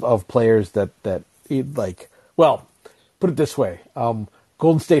extent of players that like. Well, put it this way: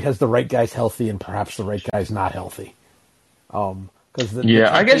 Golden State has the right guys healthy, and perhaps the right guys not healthy.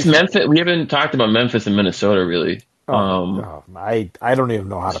 I guess Memphis. We haven't talked about Memphis and Minnesota really. I don't even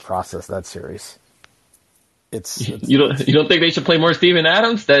know how to process that series. It's you don't think they should play more Steven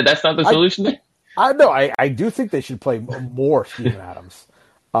Adams? That's not the solution. I do think they should play more Steven Adams.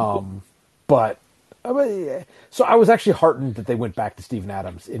 But so I was actually heartened that they went back to Steven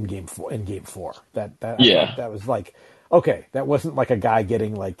Adams in game four. That was like okay. That wasn't like a guy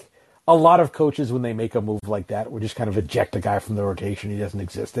getting like. A lot of coaches, when they make a move like that, would just kind of eject a guy from the rotation. He doesn't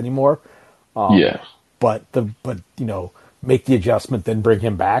exist anymore. But make the adjustment, then bring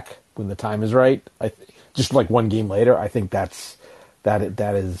him back when the time is right. Just like one game later, I think that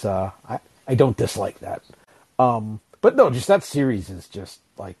is. I don't dislike that. But no, just that series has just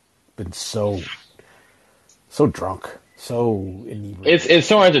like been so drunk. So inebriated. It's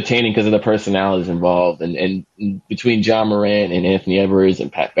so entertaining because of the personalities involved, and between John Morant and Anthony Edwards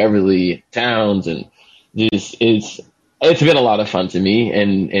and Pat Beverly, Towns, and it's been a lot of fun to me,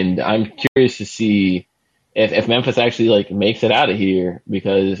 and I'm curious to see if Memphis actually like makes it out of here,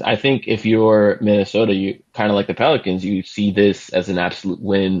 because I think if you're Minnesota, you kind of like the Pelicans, you see this as an absolute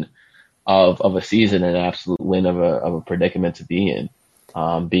win of a season, an absolute win of a predicament to be in,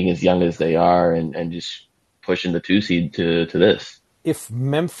 being as young as they are, and just pushing the 2 seed to this. If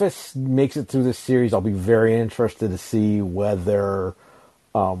Memphis makes it through this series, I'll be very interested to see whether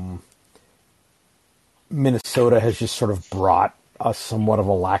Minnesota has just sort of brought somewhat of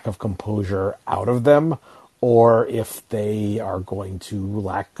a lack of composure out of them, or if they are going to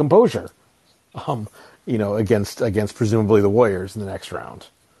lack composure, against presumably the Warriors in the next round.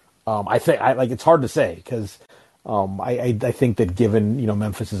 I think it's hard to say because I think that given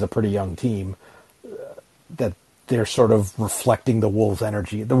Memphis is a pretty young team, that they're sort of reflecting the Wolves'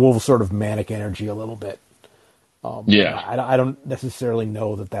 energy, the Wolves' sort of manic energy a little bit. I don't necessarily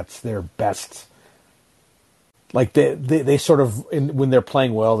know that that's their best. Like they sort of when they're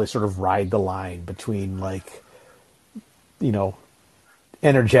playing well, they sort of ride the line between like,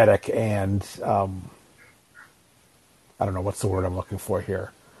 energetic and I don't know what's the word I'm looking for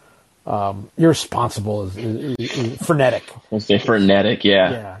here. Irresponsible is frenetic. Let's say frenetic,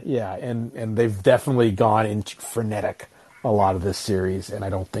 yeah. Yeah, and they've definitely gone into frenetic a lot of this series, and I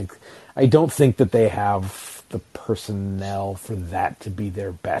don't think that they have the personnel for that to be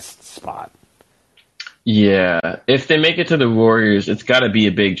their best spot. Yeah, if they make it to the Warriors, it's got to be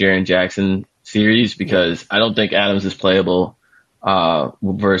a big Jaren Jackson series because I don't think Adams is playable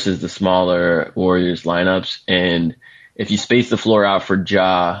versus the smaller Warriors lineups. And if you space the floor out for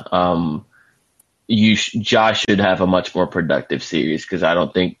Ja should have a much more productive series because I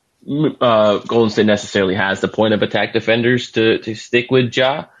don't think Golden State necessarily has the point of attack defenders to stick with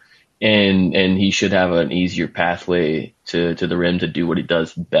Ja. And he should have an easier pathway to the rim to do what he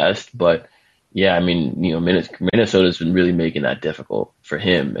does best. But yeah, I mean, Minnesota's been really making that difficult for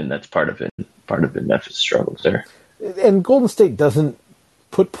him, and that's part of it. Part of it, Memphis struggles there. And Golden State doesn't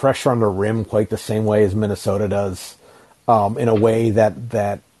put pressure on the rim quite the same way as Minnesota does. In a way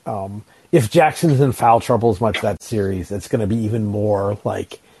that if Jackson's in foul trouble as much that series, it's going to be even more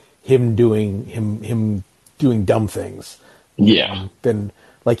like him doing dumb things. Yeah. Than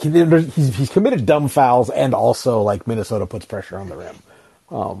like he's committed dumb fouls, and also like Minnesota puts pressure on the rim.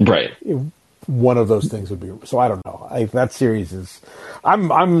 Right. One of those things would be. So I don't know. That series is.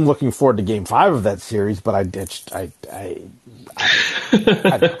 I'm looking forward to Game 5 of that series, but I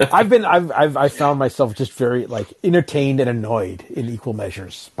found myself just very like entertained and annoyed in equal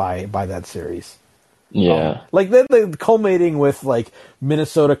measures by that series. Yeah, like the culminating with like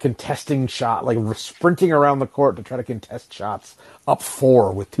Minnesota contesting shot, like sprinting around the court to try to contest shots up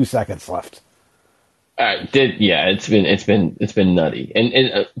 4 with 2 seconds left. It's been nutty,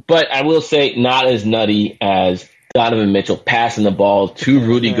 and but I will say not as nutty as Donovan Mitchell passing the ball to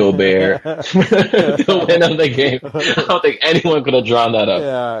Rudy Gobert to win on the game. I don't think anyone could have drawn that up.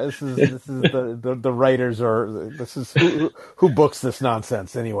 Yeah, this is the writers this is who books this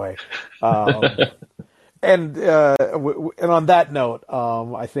nonsense anyway. And on that note,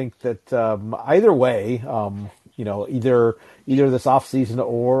 I think that either way, either this offseason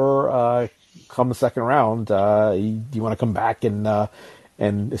or come the second round, you want to come back and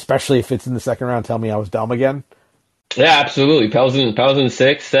especially if it's in the second round, tell me I was dumb again. Yeah, absolutely. Pels in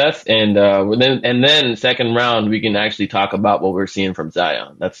 6, Seth, and then second round we can actually talk about what we're seeing from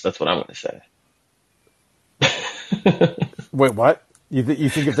Zion. That's what I'm going to say. Wait, what? You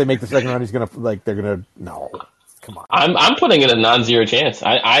think if they make the second round, he's they're gonna no? Come on. I'm putting it a non-zero chance.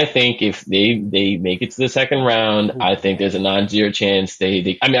 I think if they make it to the second round, I think there's a non-zero chance. I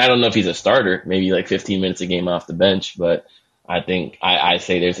mean, I don't know if he's a starter, maybe like 15 minutes a game off the bench, but I think I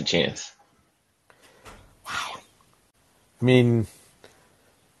say there's a chance. Wow. I mean,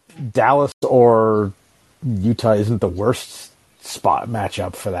 Dallas or Utah isn't the worst spot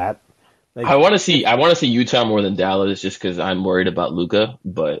matchup for that. Like, I want to see Utah more than Dallas just because I'm worried about Luka.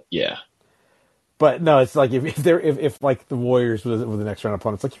 But yeah. But no, it's like if like the Warriors were the next round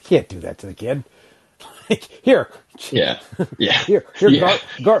opponent, it's like you can't do that to the kid. Like here, yeah. here, yeah.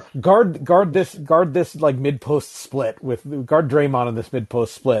 guard this like mid post split guard Draymond in this mid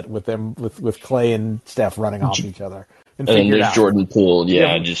post split with them with Clay and Steph running off each other and then there's Jordan Poole.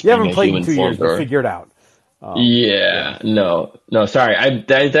 Yeah, you haven't played in 2 years, but figure it out. No, sorry.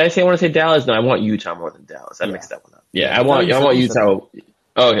 Did I say I want to say Dallas? No, I want Utah more than Dallas. I mixed that one up. Yeah, I want Utah.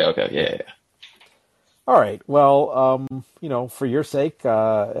 Okay, yeah. All right. Well, for your sake,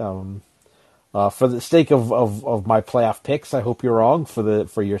 for the sake of my playoff picks, I hope you're wrong.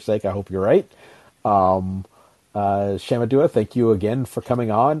 For your sake, I hope you're right. Shamadua, thank you again for coming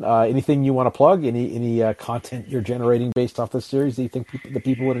on. Anything you want to plug? Any content you're generating based off this series that you think the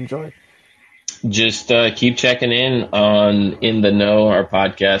people would enjoy? Just keep checking in on In the Know, our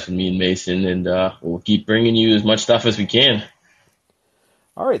podcast with me and Mason, and we'll keep bringing you as much stuff as we can.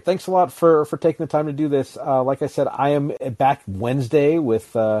 All right. Thanks a lot for taking the time to do this. Like I said, I am back Wednesday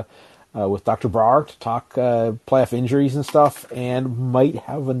with Dr. Brar to talk playoff injuries and stuff, and might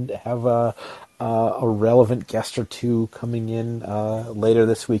have a relevant guest or two coming in later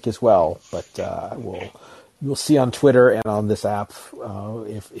this week as well. But you'll see on Twitter and on this app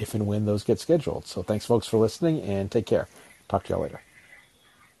if and when those get scheduled. So thanks, folks, for listening, and take care. Talk to y'all later.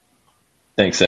 Thanks.